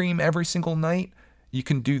ice cream every single night? You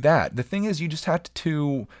can do that. The thing is, you just have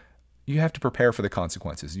to prepare for the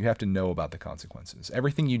consequences. You have to know about the consequences.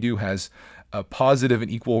 Everything you do has a positive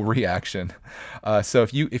and equal reaction. So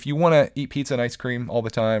if you want to eat pizza and ice cream all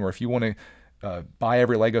the time, or if you want to buy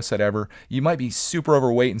every Lego set ever. You might be super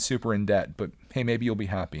overweight and super in debt, but hey, maybe you'll be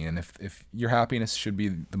happy. And if your happiness should be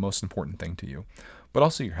the most important thing to you, but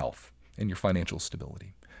also your health and your financial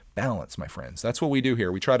stability. Balance, my friends. That's what we do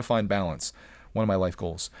here. We try to find balance. One of my life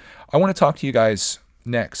goals. I want to talk to you guys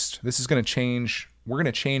next. This is going to change. We're going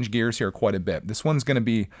to change gears here quite a bit. This one's going to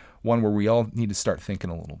be one where we all need to start thinking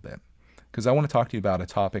a little bit, because I want to talk to you about a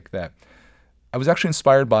topic that I was actually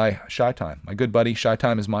inspired by Shy Time. My good buddy, Shy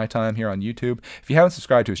Time is My Time here on YouTube. If you haven't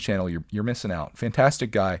subscribed to his channel, you're missing out.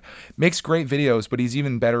 Fantastic guy. Makes great videos, but he's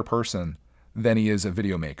even better person than he is a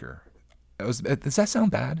video maker. Does that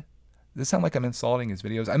sound bad? Does it sound like I'm insulting his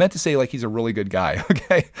videos? I meant to say like he's a really good guy.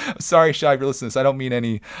 Okay, sorry, Shy, if you're listening to this. I don't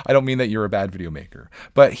mean that you're a bad video maker.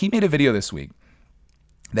 But he made a video this week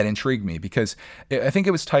that intrigued me because I think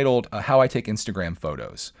it was titled "How I Take Instagram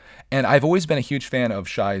Photos," and I've always been a huge fan of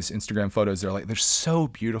Shy's Instagram photos. They're so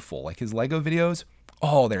beautiful. Like his Lego videos.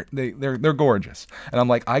 Oh, they're gorgeous. And I'm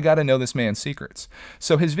like, I got to know this man's secrets.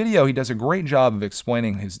 So his video, he does a great job of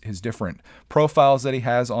explaining his different profiles that he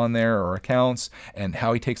has on there or accounts and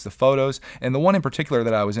how he takes the photos. And the one in particular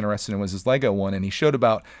that I was interested in was his Lego one. And he showed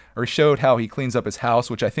how he cleans up his house,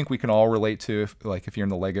 which I think we can all relate to if you're in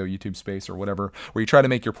the Lego YouTube space or whatever, where you try to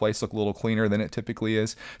make your place look a little cleaner than it typically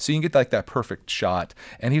is. So you can get like that perfect shot.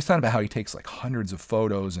 And he was talking about how he takes like hundreds of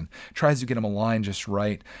photos and tries to get them aligned just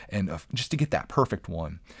right and just to get that perfect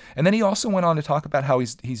one. And then he also went on to talk about how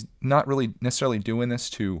he's not really necessarily doing this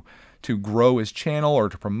to grow his channel or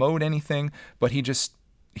to promote anything, but he just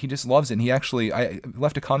loves it. And I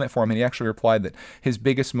left a comment for him and he actually replied that his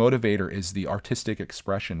biggest motivator is the artistic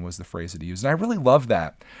expression, was the phrase that he used. And I really love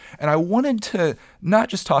that. And I wanted to not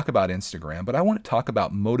just talk about Instagram, but I want to talk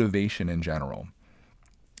about motivation in general.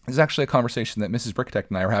 This is actually a conversation that Mrs. Brickatech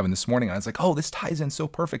and I were having this morning. And I was like, oh, this ties in so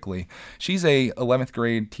perfectly. She's a 11th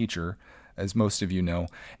grade teacher, as most of you know,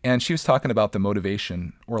 and she was talking about the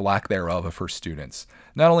motivation or lack thereof of her students,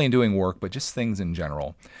 not only in doing work, but just things in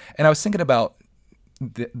general. And I was thinking about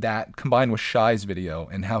that combined with Shy's video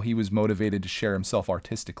and how he was motivated to share himself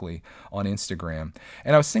artistically on Instagram.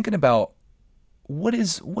 And I was thinking about what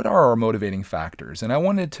are our motivating factors? And I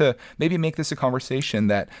wanted to maybe make this a conversation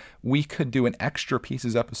that we could do an extra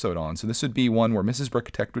pieces episode on. So this would be one where Mrs.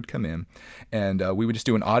 Brickatech would come in and we would just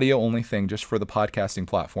do an audio only thing just for the podcasting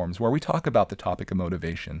platforms where we talk about the topic of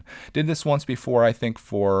motivation. Did this once before, I think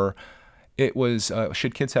it was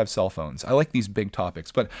should kids have cell phones? I like these big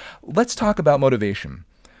topics, but let's talk about motivation.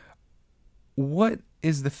 What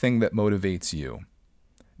is the thing that motivates you?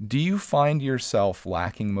 Do you find yourself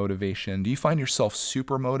lacking motivation? Do you find yourself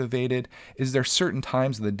super motivated? Is there certain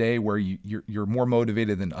times of the day where you're more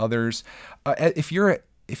motivated than others? If you're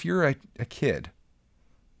a kid,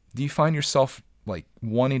 do you find yourself like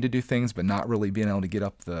wanting to do things but not really being able to get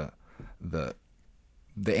up the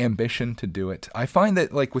ambition to do it? I find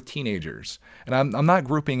that like with teenagers, and I'm not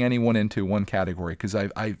grouping anyone into one category because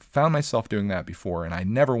I found myself doing that before, and I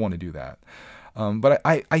never want to do that. But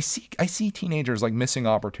I see teenagers like missing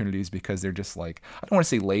opportunities because they're just like, I don't want to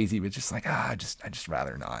say lazy, but just like, I just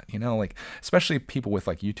rather not, like especially people with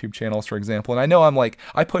like YouTube channels, for example. And I know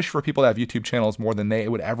I push for people to have YouTube channels more than they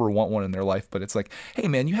would ever want one in their life. But it's like, hey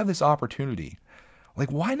man, you have this opportunity.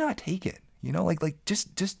 Like, why not take it?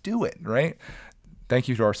 Just do it. Right. Thank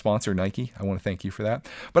you to our sponsor, Nike. I want to thank you for that.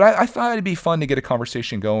 But I thought it'd be fun to get a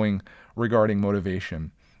conversation going regarding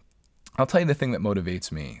motivation. I'll tell you the thing that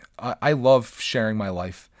motivates me. I love sharing my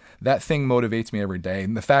life. That thing motivates me every day.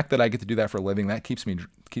 And the fact that I get to do that for a living, that keeps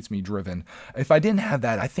me driven. If I didn't have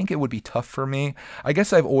that, I think it would be tough for me. I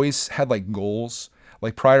guess I've always had like goals.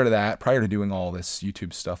 Like prior to doing all this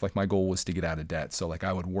YouTube stuff, like my goal was to get out of debt. So like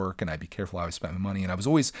I would work and I'd be careful how I spent my money. And I was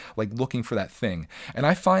always like looking for that thing. And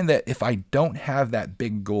I find that if I don't have that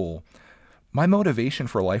big goal, my motivation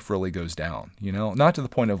for life really goes down, not to the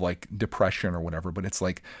point of like depression or whatever, but it's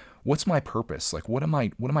like, what's my purpose? Like, what am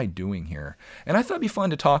I doing here? And I thought it'd be fun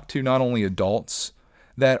to talk to not only adults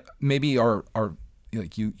that maybe are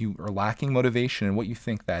like you are lacking motivation and what you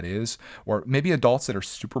think that is, or maybe adults that are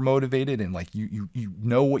super motivated and like you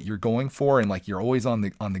know what you're going for and like you're always on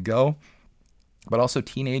the go. But also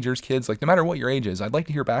teenagers, kids, like no matter what your age is, I'd like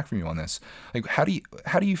to hear back from you on this. Like, how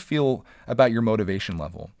do you feel about your motivation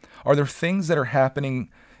level? Are there things that are happening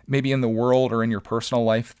maybe in the world or in your personal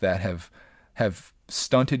life that have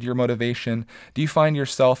stunted your motivation? Do you find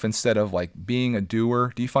yourself, instead of like being a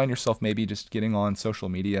doer, do you find yourself maybe just getting on social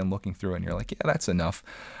media and looking through it and you're like, yeah, that's enough?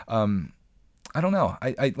 I don't know.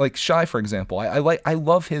 I like Shy, for example. I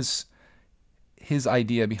love his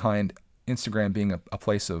idea behind Instagram being a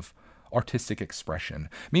place of artistic expression.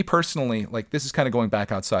 Me personally, like this is kind of going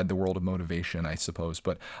back outside the world of motivation, I suppose,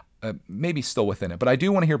 but maybe still within it. But I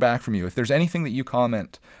do want to hear back from you. If there's anything that you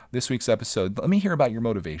comment this week's episode, let me hear about your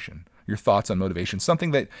motivation, your thoughts on motivation,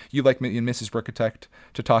 something that you'd like me and Mrs. Brickitect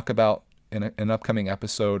to talk about in an upcoming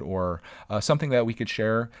episode, or something that we could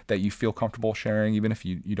share that you feel comfortable sharing, even if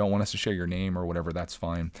you don't want us to share your name or whatever, that's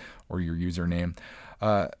fine, or your username.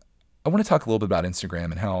 I want to talk a little bit about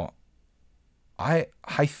Instagram and how I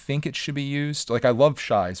think it should be used. Like, I love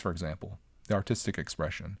Shies, for example, the artistic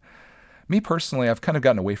expression. Me personally, I've kind of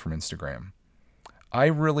gotten away from Instagram.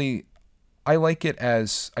 I like it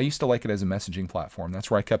I used to like it as a messaging platform. That's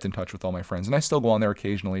where I kept in touch with all my friends. And I still go on there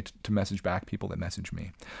occasionally to message back people that message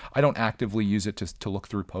me. I don't actively use it to look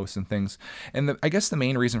through posts and things. And I guess the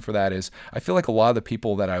main reason for that is I feel like a lot of the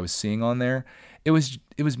people that I was seeing on there, it was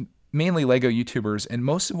mainly Lego YouTubers. And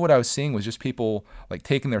most of what I was seeing was just people like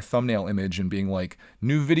taking their thumbnail image and being like,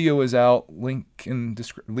 new video is out, link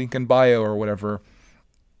in bio or whatever.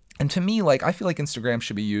 And to me, like, I feel like Instagram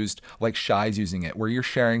should be used like Shies using it, where you're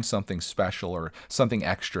sharing something special or something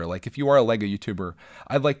extra. Like, if you are a Lego YouTuber,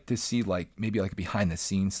 I'd like to see like maybe like a behind the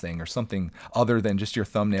scenes thing or something other than just your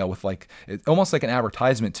thumbnail with like almost like an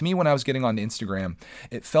advertisement. To me, when I was getting onto Instagram,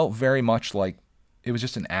 it felt very much like it was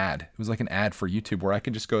just an ad. It was like an ad for YouTube, where I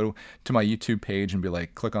could just go to my YouTube page and be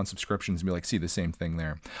like, click on subscriptions and be like, see the same thing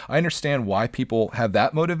there. I understand why people have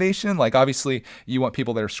that motivation. Like, obviously you want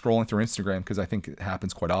people that are scrolling through Instagram, because I think it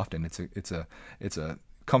happens quite often. It's a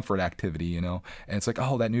comfort activity, you know, and it's like,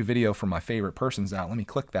 oh, that new video from my favorite person's out, let me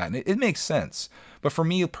click that. And it makes sense. But for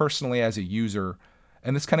me personally, as a user,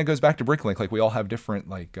 and this kind of goes back to Bricklink, like, we all have different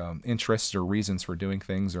like interests or reasons for doing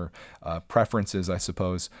things, or preferences, I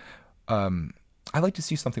suppose. I like to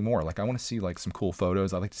see something more. Like, I want to see like some cool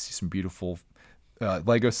photos. I like to see some beautiful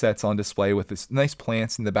Lego sets on display with this nice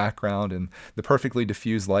plants in the background and the perfectly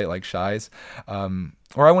diffused light like Shies.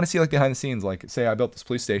 Or I want to see like behind the scenes, like, say I built this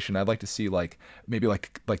police station. I'd like to see like maybe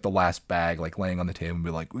like the last bag like laying on the table and be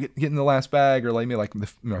like, get in the last bag, or maybe like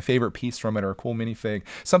my favorite piece from it, or a cool minifig,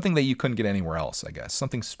 something that you couldn't get anywhere else, I guess,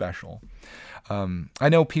 something special. I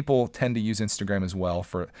know people tend to use Instagram as well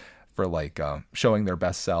for like showing their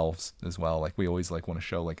best selves as well. Like, we always like want to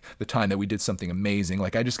show like the time that we did something amazing.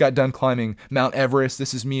 Like, I just got done climbing Mount Everest.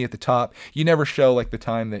 This is me at the top. You never show like the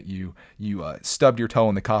time that you stubbed your toe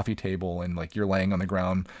on the coffee table and like you're laying on the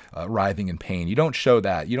ground writhing in pain. You don't show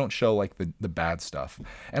that. You don't show like the bad stuff.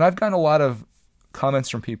 And I've gotten a lot of comments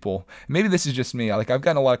from people, maybe this is just me, like, I've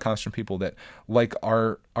gotten a lot of comments from people that like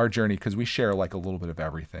our journey, because we share like a little bit of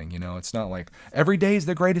everything, you know. It's not like every day is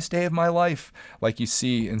the greatest day of my life like you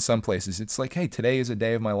see in some places. It's like, hey, today is a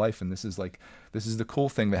day of my life, and this is the cool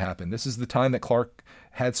thing that happened. This is the time that Clark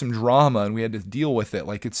had some drama and we had to deal with it.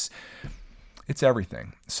 Like, it's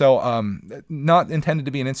everything. So not intended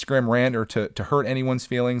to be an Instagram rant or to hurt anyone's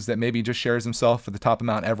feelings that maybe just shares himself at the top of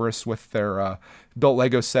Mount Everest with their built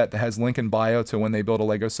Lego set that has link in bio to when they build a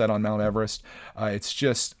Lego set on Mount Everest. It's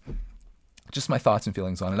just my thoughts and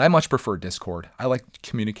feelings on it. I much prefer Discord. I like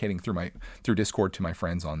communicating through Discord to my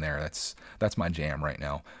friends on there. That's my jam right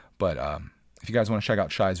now. But if you guys want to check out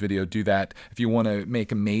Shies' video, do that. If you want to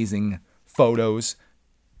make amazing photos,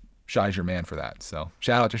 Shy's your man for that. So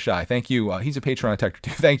shout out to Shy. Thank you. He's a Patreon detector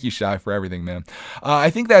too. Thank you, Shy, for everything, man. I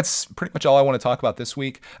think that's pretty much all I want to talk about this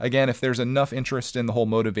week. Again, if there's enough interest in the whole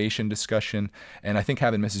motivation discussion, and I think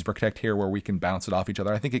having Mrs. Brickitect here where we can bounce it off each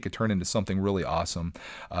other, I think it could turn into something really awesome.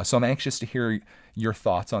 So I'm anxious to hear your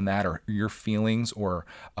thoughts on that, or your feelings, or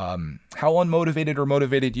how unmotivated or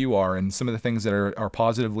motivated you are, and some of the things that are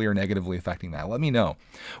positively or negatively affecting that. Let me know.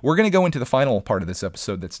 We're going to go into the final part of this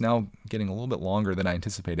episode that's now getting a little bit longer than I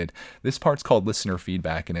anticipated. This part's called listener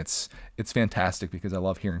feedback, and it's fantastic because I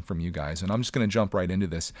love hearing from you guys. And I'm just going to jump right into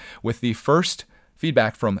this with the first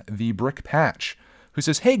feedback from the Brick Patch, who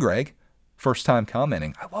says, "Hey Greg, first time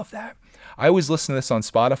commenting." I love that. I always listen to this on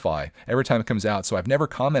Spotify every time it comes out, so I've never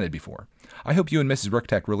commented before. I hope you and Mrs.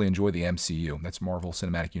 Brickitect really enjoy the MCU. That's Marvel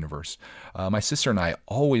Cinematic Universe. My sister and I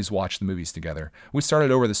always watch the movies together. We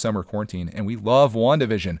started over the summer quarantine, and we love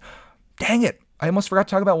WandaVision. Dang it, I almost forgot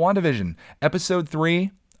to talk about WandaVision. Episode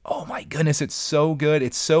 3, oh my goodness, it's so good.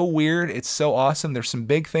 It's so weird. It's so awesome. There's some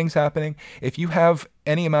big things happening. If you have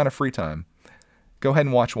any amount of free time, go ahead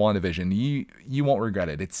and watch WandaVision. You won't regret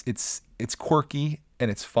it. It's quirky, and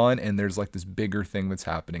it's fun, and there's like this bigger thing that's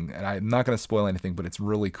happening, and I'm not going to spoil anything, but it's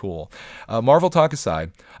really cool. Marvel talk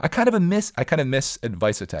aside, I kind of miss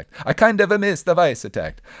Advice Attack.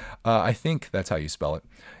 I think that's how you spell it.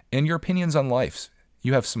 And your opinions on life.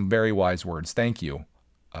 You have some very wise words. Thank you.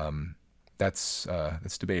 That's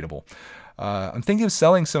debatable. I'm thinking of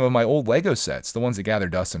selling some of my old Lego sets, the ones that gather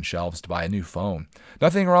dust on shelves, to buy a new phone.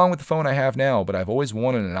 Nothing wrong with the phone I have now, but I've always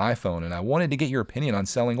wanted an iPhone, and I wanted to get your opinion on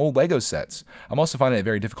selling old Lego sets. I'm also finding it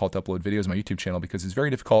very difficult to upload videos on my YouTube channel because it's very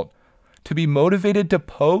difficult to be motivated to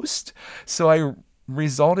post. So I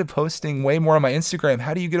resulted posting way more on my Instagram.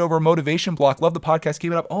 How do you get over a motivation block? Love the podcast.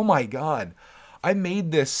 Keep it up. Oh my God. I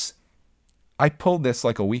pulled this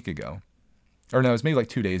like a week ago. Or no, it was maybe like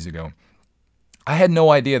 2 days ago. I had no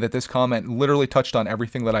idea that this comment literally touched on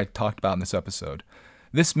everything that I talked about in this episode.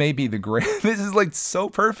 This may be this is like so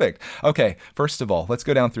perfect. Okay, first of all, let's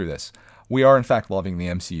go down through this. We are in fact loving the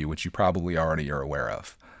MCU, which you probably already are aware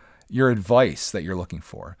of. Your advice that you're looking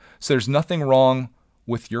for. So there's nothing wrong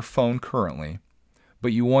with your phone currently,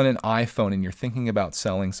 but you want an iPhone and you're thinking about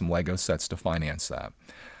selling some Lego sets to finance that.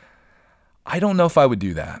 I don't know if I would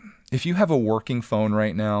do that. If you have a working phone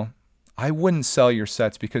right now, I wouldn't sell your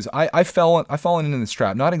sets because I've fallen into this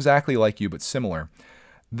trap. Not exactly like you, but similar.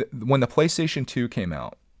 When the PlayStation 2 came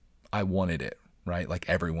out, I wanted it, right? Like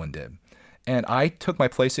everyone did. And I took my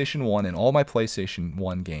PlayStation 1 and all my PlayStation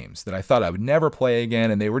 1 games that I thought I would never play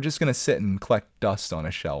again, and they were just going to sit and collect dust on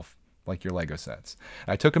a shelf, like your Lego sets.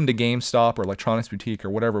 I took them to GameStop or Electronics Boutique or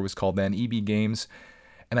whatever it was called then, EB Games,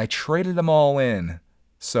 and I traded them all in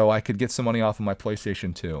so I could get some money off of my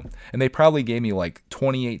PlayStation 2. And they probably gave me like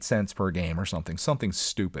 28 cents per game or something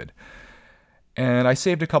stupid. And I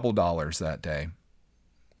saved a couple dollars that day.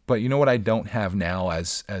 But you know what I don't have now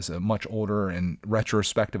as a much older and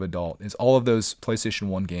retrospective adult is all of those PlayStation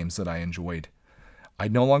 1 games that I enjoyed. I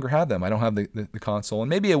no longer have them. I don't have the console. And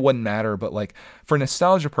maybe it wouldn't matter, but like for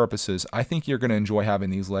nostalgia purposes, I think you're going to enjoy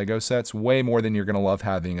having these Lego sets way more than you're going to love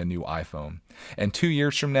having a new iPhone. And 2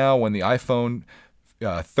 years from now, when the iPhone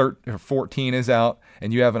 14 is out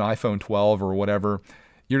and you have an iPhone 12 or whatever,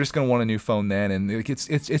 you're just going to want a new phone then, and it's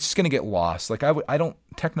just going to get lost. Like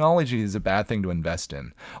technology is a bad thing to invest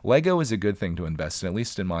in. Lego is a good thing to invest in, at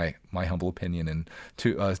least in my humble opinion. And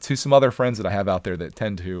to some other friends that I have out there that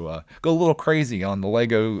tend to go a little crazy on the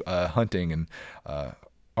Lego hunting and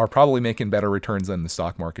are probably making better returns than the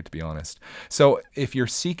stock market, to be honest. So if you're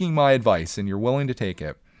seeking my advice and you're willing to take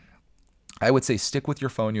it, I would say stick with your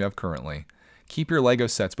phone you have currently. Keep your Lego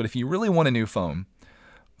sets, but if you really want a new phone,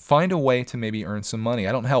 find a way to maybe earn some money.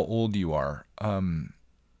 I don't know how old you are,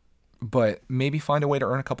 but maybe find a way to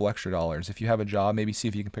earn a couple extra dollars. If you have a job, maybe see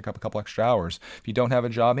if you can pick up a couple extra hours. If you don't have a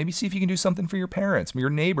job, maybe see if you can do something for your parents, your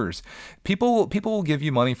neighbors. People will give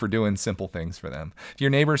you money for doing simple things for them. If your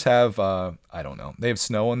neighbors have, I don't know, they have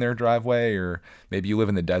snow in their driveway, or maybe you live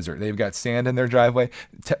in the desert, they've got sand in their driveway,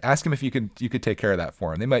 ask them if you could take care of that for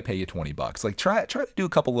them. They might pay you $20. Like try to do a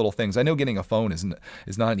couple little things. I know getting a phone is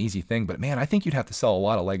not an easy thing, but man, I think you'd have to sell a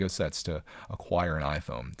lot of Lego sets to acquire an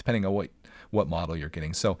iPhone, depending on what model you're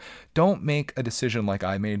getting. So don't make a decision like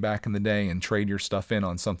I made back in the day and trade your stuff in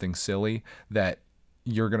on something silly that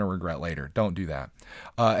you're going to regret later. Don't do that.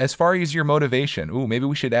 As far as your motivation, maybe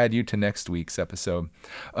we should add you to next week's episode.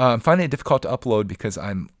 I'm finding it difficult to upload because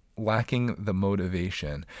I'm lacking the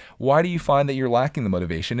motivation. Why do you find that you're lacking the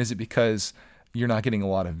motivation? Is it because you're not getting a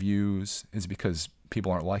lot of views? Is it because people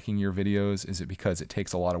aren't liking your videos? Is it because it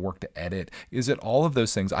takes a lot of work to edit? Is it all of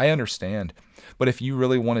those things? I understand. But if you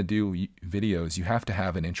really want to do videos, you have to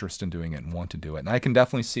have an interest in doing it and want to do it. And I can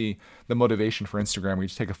definitely see the motivation for Instagram where you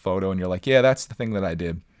just take a photo and you're like, yeah, that's the thing that I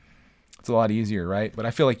did. It's a lot easier, right? But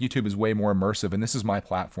I feel like YouTube is way more immersive, and this is my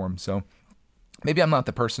platform. So maybe I'm not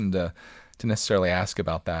the person to necessarily ask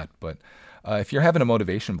about that. But if you're having a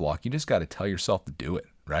motivation block, you just got to tell yourself to do it,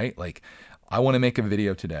 right? Like, I want to make a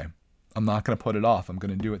video today. I'm not going to put it off. I'm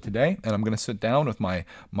going to do it today, and I'm going to sit down with my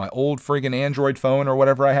old friggin' Android phone or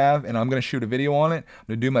whatever I have, and I'm going to shoot a video on it. I'm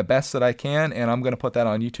going to do my best that I can, and I'm going to put that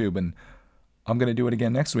on YouTube, and I'm going to do it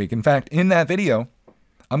again next week. In fact, in that video,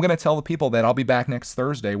 I'm going to tell the people that I'll be back next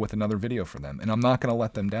Thursday with another video for them, and I'm not going to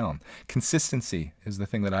let them down. Consistency is the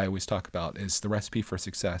thing that I always talk about, is the recipe for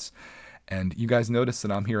success. And you guys notice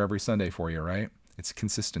that I'm here every Sunday for you, right? It's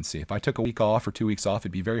consistency. If I took a week off or 2 weeks off,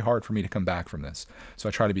 it'd be very hard for me to come back from this. So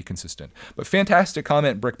I try to be consistent. But fantastic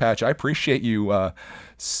comment, Brickpatch. I appreciate you,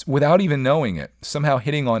 without even knowing it, somehow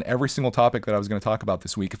hitting on every single topic that I was going to talk about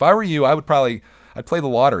this week. If I were you, I'd play the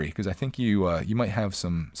lottery, because I think you might have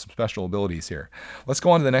some special abilities here. Let's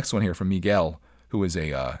go on to the next one here from Miguel, who is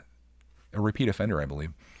a repeat offender, I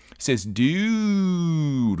believe. He says,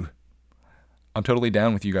 dude, I'm totally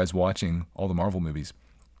down with you guys watching all the Marvel movies.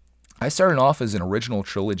 I started off as an original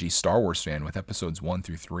trilogy Star Wars fan with episodes 1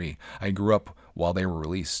 through 3. I grew up while they were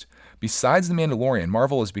released. Besides The Mandalorian,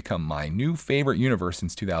 Marvel has become my new favorite universe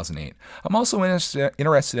since 2008. I'm also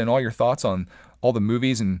interested in all your thoughts on all the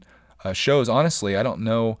movies and shows. Honestly, I don't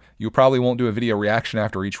know. You probably won't do a video reaction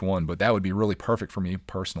after each one, but that would be really perfect for me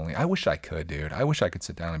personally. I wish I could, dude. I wish I could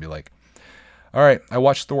sit down and be like, all right, I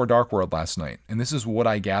watched Thor Dark World last night, and this is what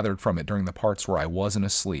I gathered from it during the parts where I wasn't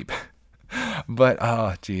asleep.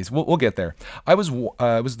 But, geez, we'll get there. It was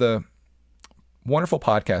the wonderful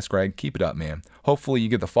podcast, Greg. Keep it up, man. Hopefully you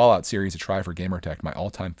give the Fallout series a try for Gamertech, my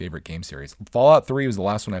all-time favorite game series. Fallout 3 was the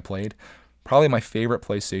last one I played. Probably my favorite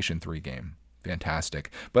PlayStation 3 game.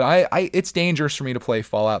 Fantastic. But it's dangerous for me to play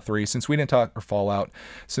Fallout 3 since we didn't talk about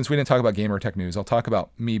Gamertech news. I'll talk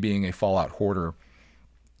about me being a Fallout hoarder.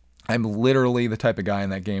 I'm literally the type of guy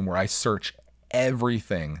in that game where I search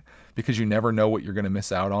everything because you never know what you're going to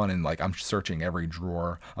miss out on. And like, I'm searching every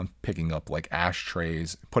drawer. I'm picking up like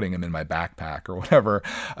ashtrays, putting them in my backpack or whatever.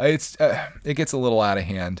 It gets a little out of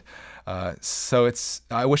hand. So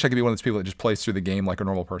I wish I could be one of those people that just plays through the game like a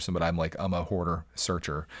normal person, but I'm a hoarder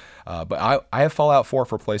searcher. But I have Fallout 4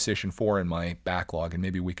 for PlayStation 4 in my backlog, and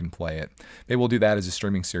maybe we can play it. Maybe we'll do that as a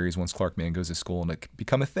streaming series once Clark Man goes to school and it can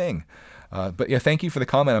become a thing. But yeah, thank you for the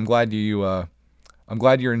comment. I'm glad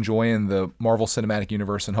you're enjoying the Marvel Cinematic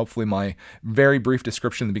Universe, and hopefully my very brief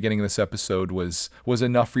description in the beginning of this episode was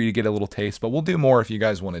enough for you to get a little taste, but we'll do more if you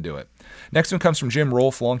guys want to do it. Next one comes from Jim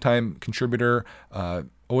Rolfe, longtime contributor.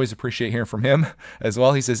 Always appreciate hearing from him as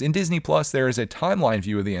well. He says, in Disney Plus, there is a timeline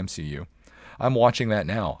view of the MCU. I'm watching that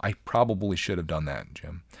now. I probably should have done that,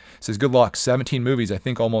 Jim. He says, good luck. 17 movies, I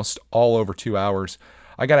think almost all over 2 hours.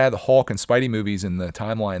 I got to add the Hulk and Spidey movies in the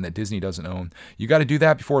timeline that Disney doesn't own. You got to do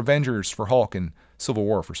that before Avengers for Hulk and Civil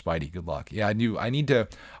War for Spidey. Good luck. Yeah, I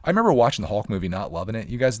remember watching the Hulk movie, not loving it.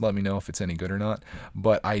 You guys let me know if it's any good or not.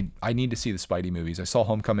 But I need to see the Spidey movies. I saw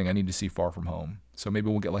Homecoming. I need to see Far From Home. So maybe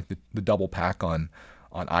we'll get like the double pack on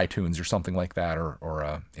iTunes or something like that,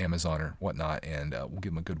 or Amazon or whatnot, and we'll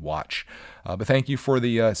give them a good watch. But thank you for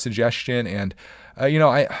the suggestion. And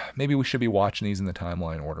maybe we should be watching these in the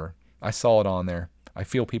timeline order. I saw it on there. I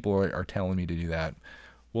feel people are telling me to do that.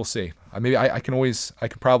 We'll see. I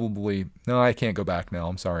can't go back now.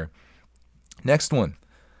 I'm sorry. Next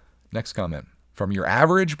comment from Your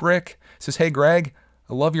Average Brick. It says, hey, Greg,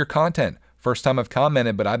 I love your content. First time I've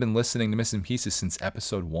commented, but I've been listening to Missing Pieces since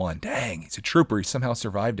episode 1. Dang, he's a trooper. He somehow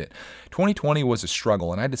survived it. 2020 was a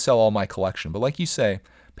struggle, and I had to sell all my collection. But like you say,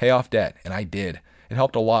 pay off debt, and I did. It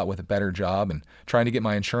helped a lot with a better job and trying to get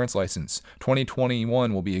my insurance license.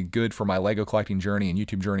 2021 will be good for my Lego collecting journey and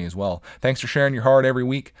YouTube journey as well. Thanks for sharing your heart every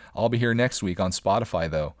week. I'll be here next week on Spotify,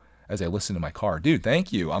 though, as I listen to my car. Dude,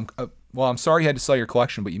 thank you. I'm sorry you had to sell your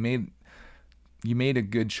collection, but you made a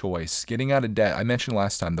good choice. Getting out of debt, I mentioned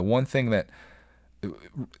last time, there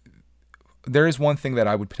is one thing that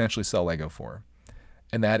I would potentially sell Lego for,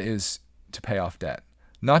 and that is to pay off debt.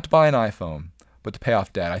 Not to buy an iPhone, but to pay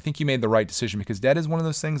off debt. I think you made the right decision because debt is one of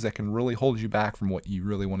those things that can really hold you back from what you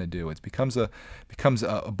really want to do. It becomes a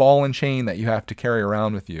ball and chain that you have to carry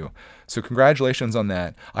around with you. So congratulations on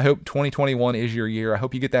that. I hope 2021 is your year. I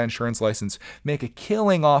hope you get that insurance license, make a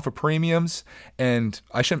killing off of premiums, and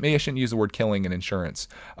I shouldn't use the word killing in insurance.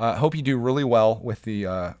 I hope you do really well with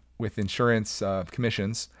the with insurance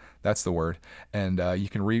commissions. That's the word. And you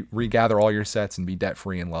can regather all your sets and be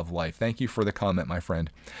debt-free and love life. Thank you for the comment, my friend.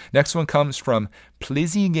 Next one comes from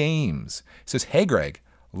Plizzy Games. It says, hey, Greg,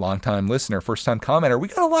 long-time listener, first-time commenter. We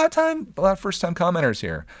got a lot of first-time commenters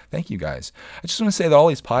here. Thank you, guys. I just want to say that all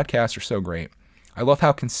these podcasts are so great. I love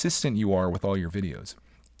how consistent you are with all your videos.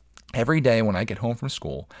 Every day when I get home from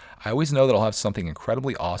school, I always know that I'll have something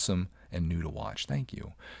incredibly awesome and new to watch. Thank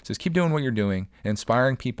you. It says, keep doing what you're doing and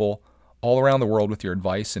inspiring people all around the world with your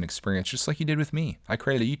advice and experience, just like you did with me. I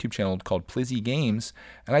created a YouTube channel called Plizzy Games,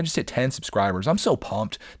 and I just hit 10 subscribers. I'm so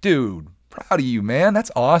pumped. Dude, proud of you, man.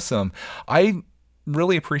 That's awesome. I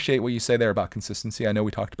really appreciate what you say there about consistency. I know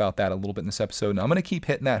we talked about that a little bit in this episode, and I'm going to keep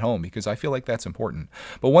hitting that home because I feel like that's important.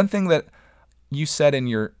 But one thing that you said in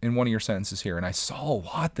one of your sentences here, and I saw a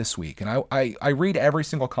lot this week, and I read every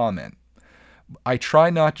single comment. I try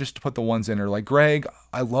not just to put the ones in there like, Greg,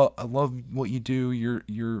 I love what you do.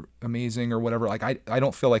 You're amazing or whatever. Like, I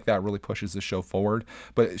don't feel like that really pushes the show forward,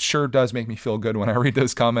 but it sure does make me feel good when I read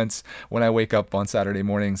those comments when I wake up on Saturday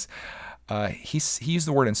mornings. He used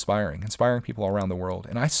the word inspiring people around the world.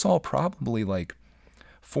 And I saw probably like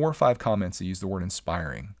 4 or 5 comments that used the word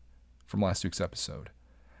inspiring from last week's episode.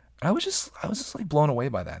 I was just like blown away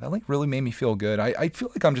by that. That like really made me feel good. I feel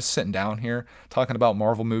like I'm just sitting down here talking about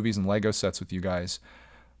Marvel movies and Lego sets with you guys.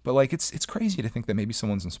 But like it's crazy to think that maybe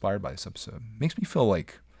someone's inspired by this episode. Makes me feel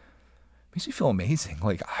amazing.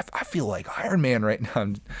 Like I feel like Iron Man right now.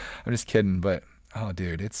 I'm just kidding, but oh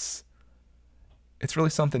dude, it's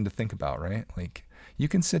really something to think about, right? Like you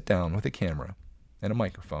can sit down with a camera and a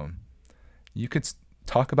microphone. You could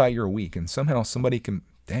talk about your week, and somehow somebody can,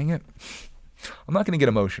 dang it, I'm not going to get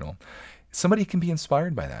emotional. Somebody can be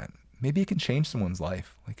inspired by that. Maybe it can change someone's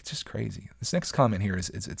life. Like, it's just crazy. This next comment here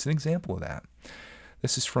it's an example of that.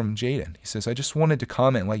 This is from Jaden. He says, I just wanted to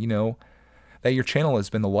comment, let you know that your channel has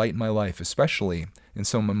been the light in my life, especially in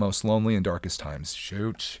some of my most lonely and darkest times.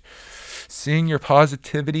 Shoot. Seeing your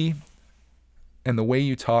positivity and the way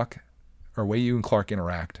you talk, or way you and Clark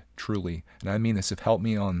interact, truly, and I mean this, have helped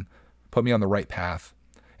me put me on the right path.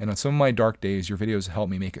 And on some of my dark days, your videos have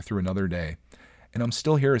helped me make it through another day. And I'm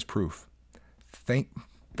still here as proof.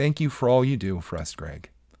 Thank you for all you do for us, Greg.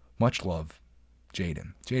 Much love,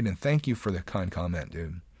 Jaden. Jaden, thank you for the kind comment,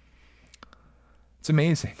 dude. It's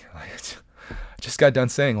amazing. I just got done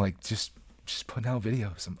saying, like, just putting out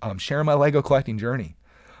videos. I'm sharing my Lego collecting journey.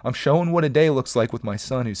 I'm showing what a day looks like with my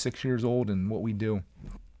son, who's 6 years old, and what we do.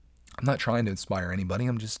 I'm not trying to inspire anybody.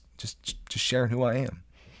 I'm just sharing who I am.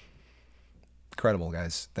 Incredible,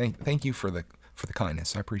 guys. Thank you for the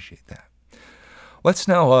kindness. I appreciate that. Let's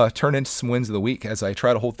now turn into some wins of the week as I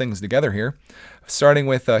try to hold things together here. Starting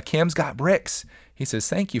with Cam's Got Bricks. He says,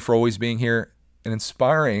 thank you for always being here and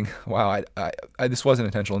inspiring. Wow, I this wasn't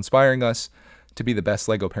intentional. Inspiring us to be the best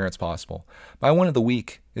Lego parents possible. My win of the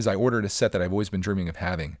week is I ordered a set that I've always been dreaming of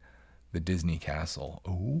having. The Disney Castle.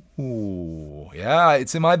 Ooh, yeah,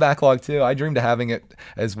 it's in my backlog too. I dreamed of having it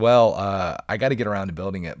as well. I got to get around to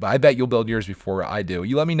building it, but I bet you'll build yours before I do.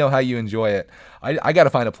 You let me know how you enjoy it. I got to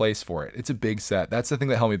find a place for it. It's a big set. That's the thing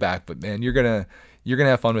that held me back. But man, you're gonna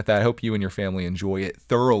have fun with that. I hope you and your family enjoy it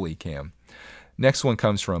thoroughly, Cam. Next one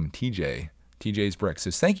comes from TJ. TJ's Brick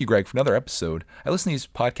says, thank you, Greg, for another episode. I listen to these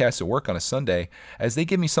podcasts at work on a Sunday as they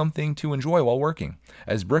give me something to enjoy while working.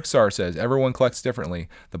 As Brickstar says, everyone collects differently.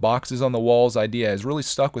 The boxes on the walls idea has really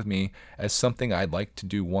stuck with me as something I'd like to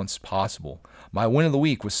do once possible. My win of the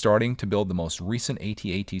week was starting to build the most recent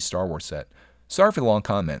AT-AT Star Wars set. Sorry for the long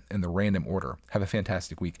comment and the random order. Have a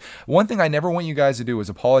fantastic week. One thing I never want you guys to do is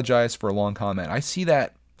apologize for a long comment. I see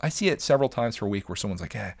it several times per week where someone's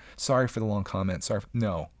like, sorry for the long comment.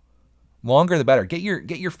 No. Longer the better. Get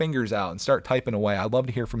your fingers out and start typing away. I'd love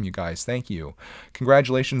to hear from you guys. Thank you.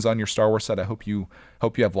 Congratulations on your Star Wars set. I hope you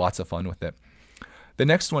have lots of fun with it. The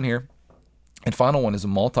next one here and final one is a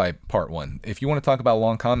multi-part one. If you want to talk about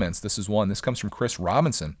long comments, this is one. This comes from Chris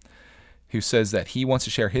Robinson, who says that he wants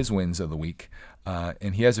to share his wins of the week.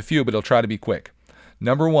 And he has a few, but he'll try to be quick.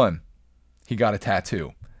 Number 1, he got a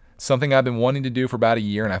tattoo. Something I've been wanting to do for about a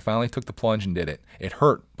year, and I finally took the plunge and did it. It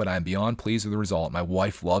hurt, but I'm beyond pleased with the result. My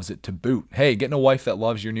wife loves it to boot. Hey, getting a wife that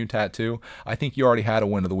loves your new tattoo, I think you already had a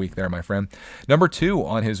win of the week there, my friend. Number 2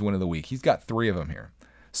 on his win of the week, he's got 3 of them here.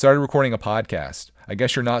 Started recording a podcast. I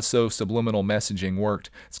guess your not so subliminal messaging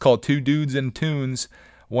worked. It's called Two Dudes and Tunes.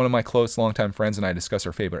 One of my close longtime friends and I discuss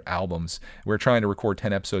our favorite albums. We're trying to record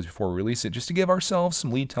 10 episodes before we release it just to give ourselves some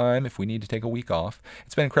lead time if we need to take a week off.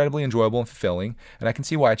 It's been incredibly enjoyable and fulfilling, and I can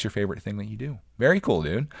see why it's your favorite thing that you do. Very cool,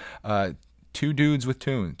 dude. Two Dudes with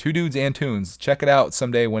Tunes. Two Dudes and Tunes. Check it out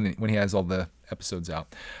someday when he has all the episodes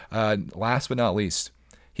out. Last but not least,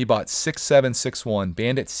 he bought 6761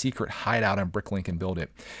 Bandit Secret Hideout on Bricklink and Build It.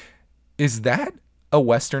 Is that a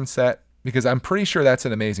Western set? Because I'm pretty sure that's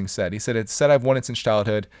an amazing set. He said, it's a set I've wanted since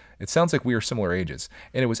childhood. It sounds like we are similar ages.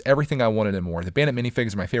 And it was everything I wanted and more. The Bandit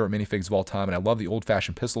minifigs are my favorite minifigs of all time, and I love the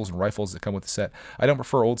old-fashioned pistols and rifles that come with the set. I don't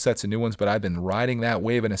prefer old sets and new ones, but I've been riding that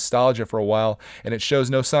wave of nostalgia for a while, and it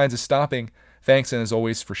shows no signs of stopping. Thanks, and as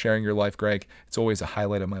always, for sharing your life, Greg. It's always a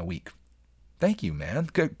highlight of my week. Thank you, man.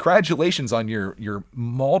 Congratulations on your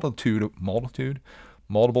multiple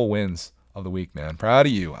wins of the week, man. Proud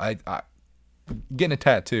of you. Getting a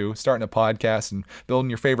tattoo, starting a podcast, and building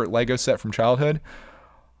your favorite Lego set from childhood.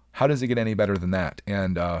 How does it get any better than that?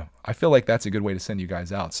 And I feel like that's a good way to send you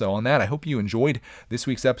guys out. So on that, I hope you enjoyed this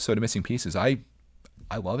week's episode of Missing Pieces. I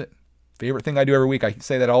love it. Favorite thing I do every week. I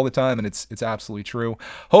say that all the time, and it's absolutely true.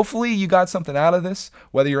 Hopefully you got something out of this,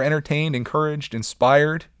 whether you're entertained, encouraged,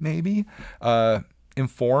 inspired, maybe,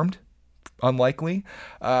 informed, unlikely.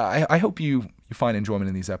 I hope you find enjoyment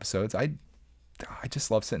in these episodes. I just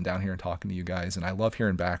love sitting down here and talking to you guys, and I love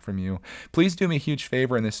hearing back from you. Please do me a huge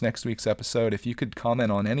favor in this next week's episode. If you could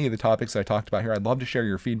comment on any of the topics I talked about here, I'd love to share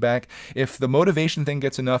your feedback. If the motivation thing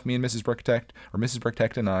gets enough, me and Mrs.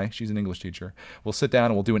 Bricktect and I, she's an English teacher, we'll sit down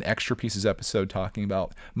and we'll do an extra pieces episode talking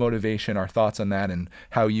about motivation, our thoughts on that, and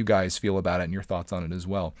how you guys feel about it and your thoughts on it as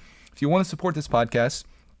well. If you want to support this podcast,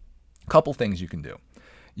 a couple things you can do.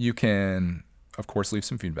 You can, of course, leave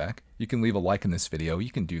some feedback. You can leave a like in this video. You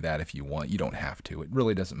can do that if you want. You don't have to. It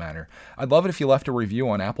really doesn't matter. I'd love it if you left a review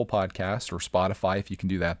on Apple Podcasts or Spotify, if you can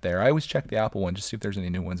do that there. I always check the Apple one just to see if there's any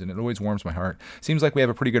new ones, and it always warms my heart. Seems like we have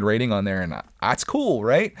a pretty good rating on there, and that's cool,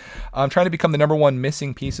 right? I'm trying to become the #1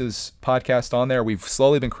 Missing Pieces podcast on there. We've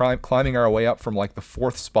slowly been climbing our way up from like the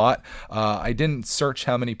 4th spot. I didn't search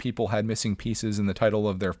how many people had Missing Pieces in the title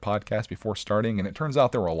of their podcast before starting, and it turns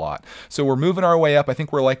out there were a lot. So we're moving our way up. I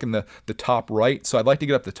think we're like in the top right, so I'd like to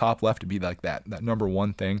get up the top left to be like that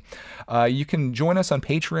 #1 thing. You can join us on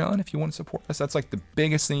Patreon if you want to support us. That's like the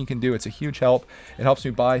biggest thing you can do. It's a huge help. It helps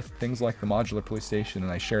me buy things like the modular police station,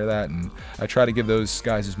 and I share that, and I try to give those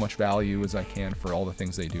guys as much value as I can for all the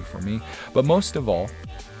things they do for me. But most of all,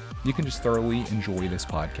 you can just thoroughly enjoy this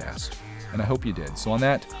podcast, and I hope you did. So on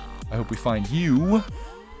that, I hope we find you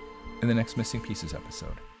in the next Missing Pieces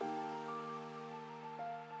episode.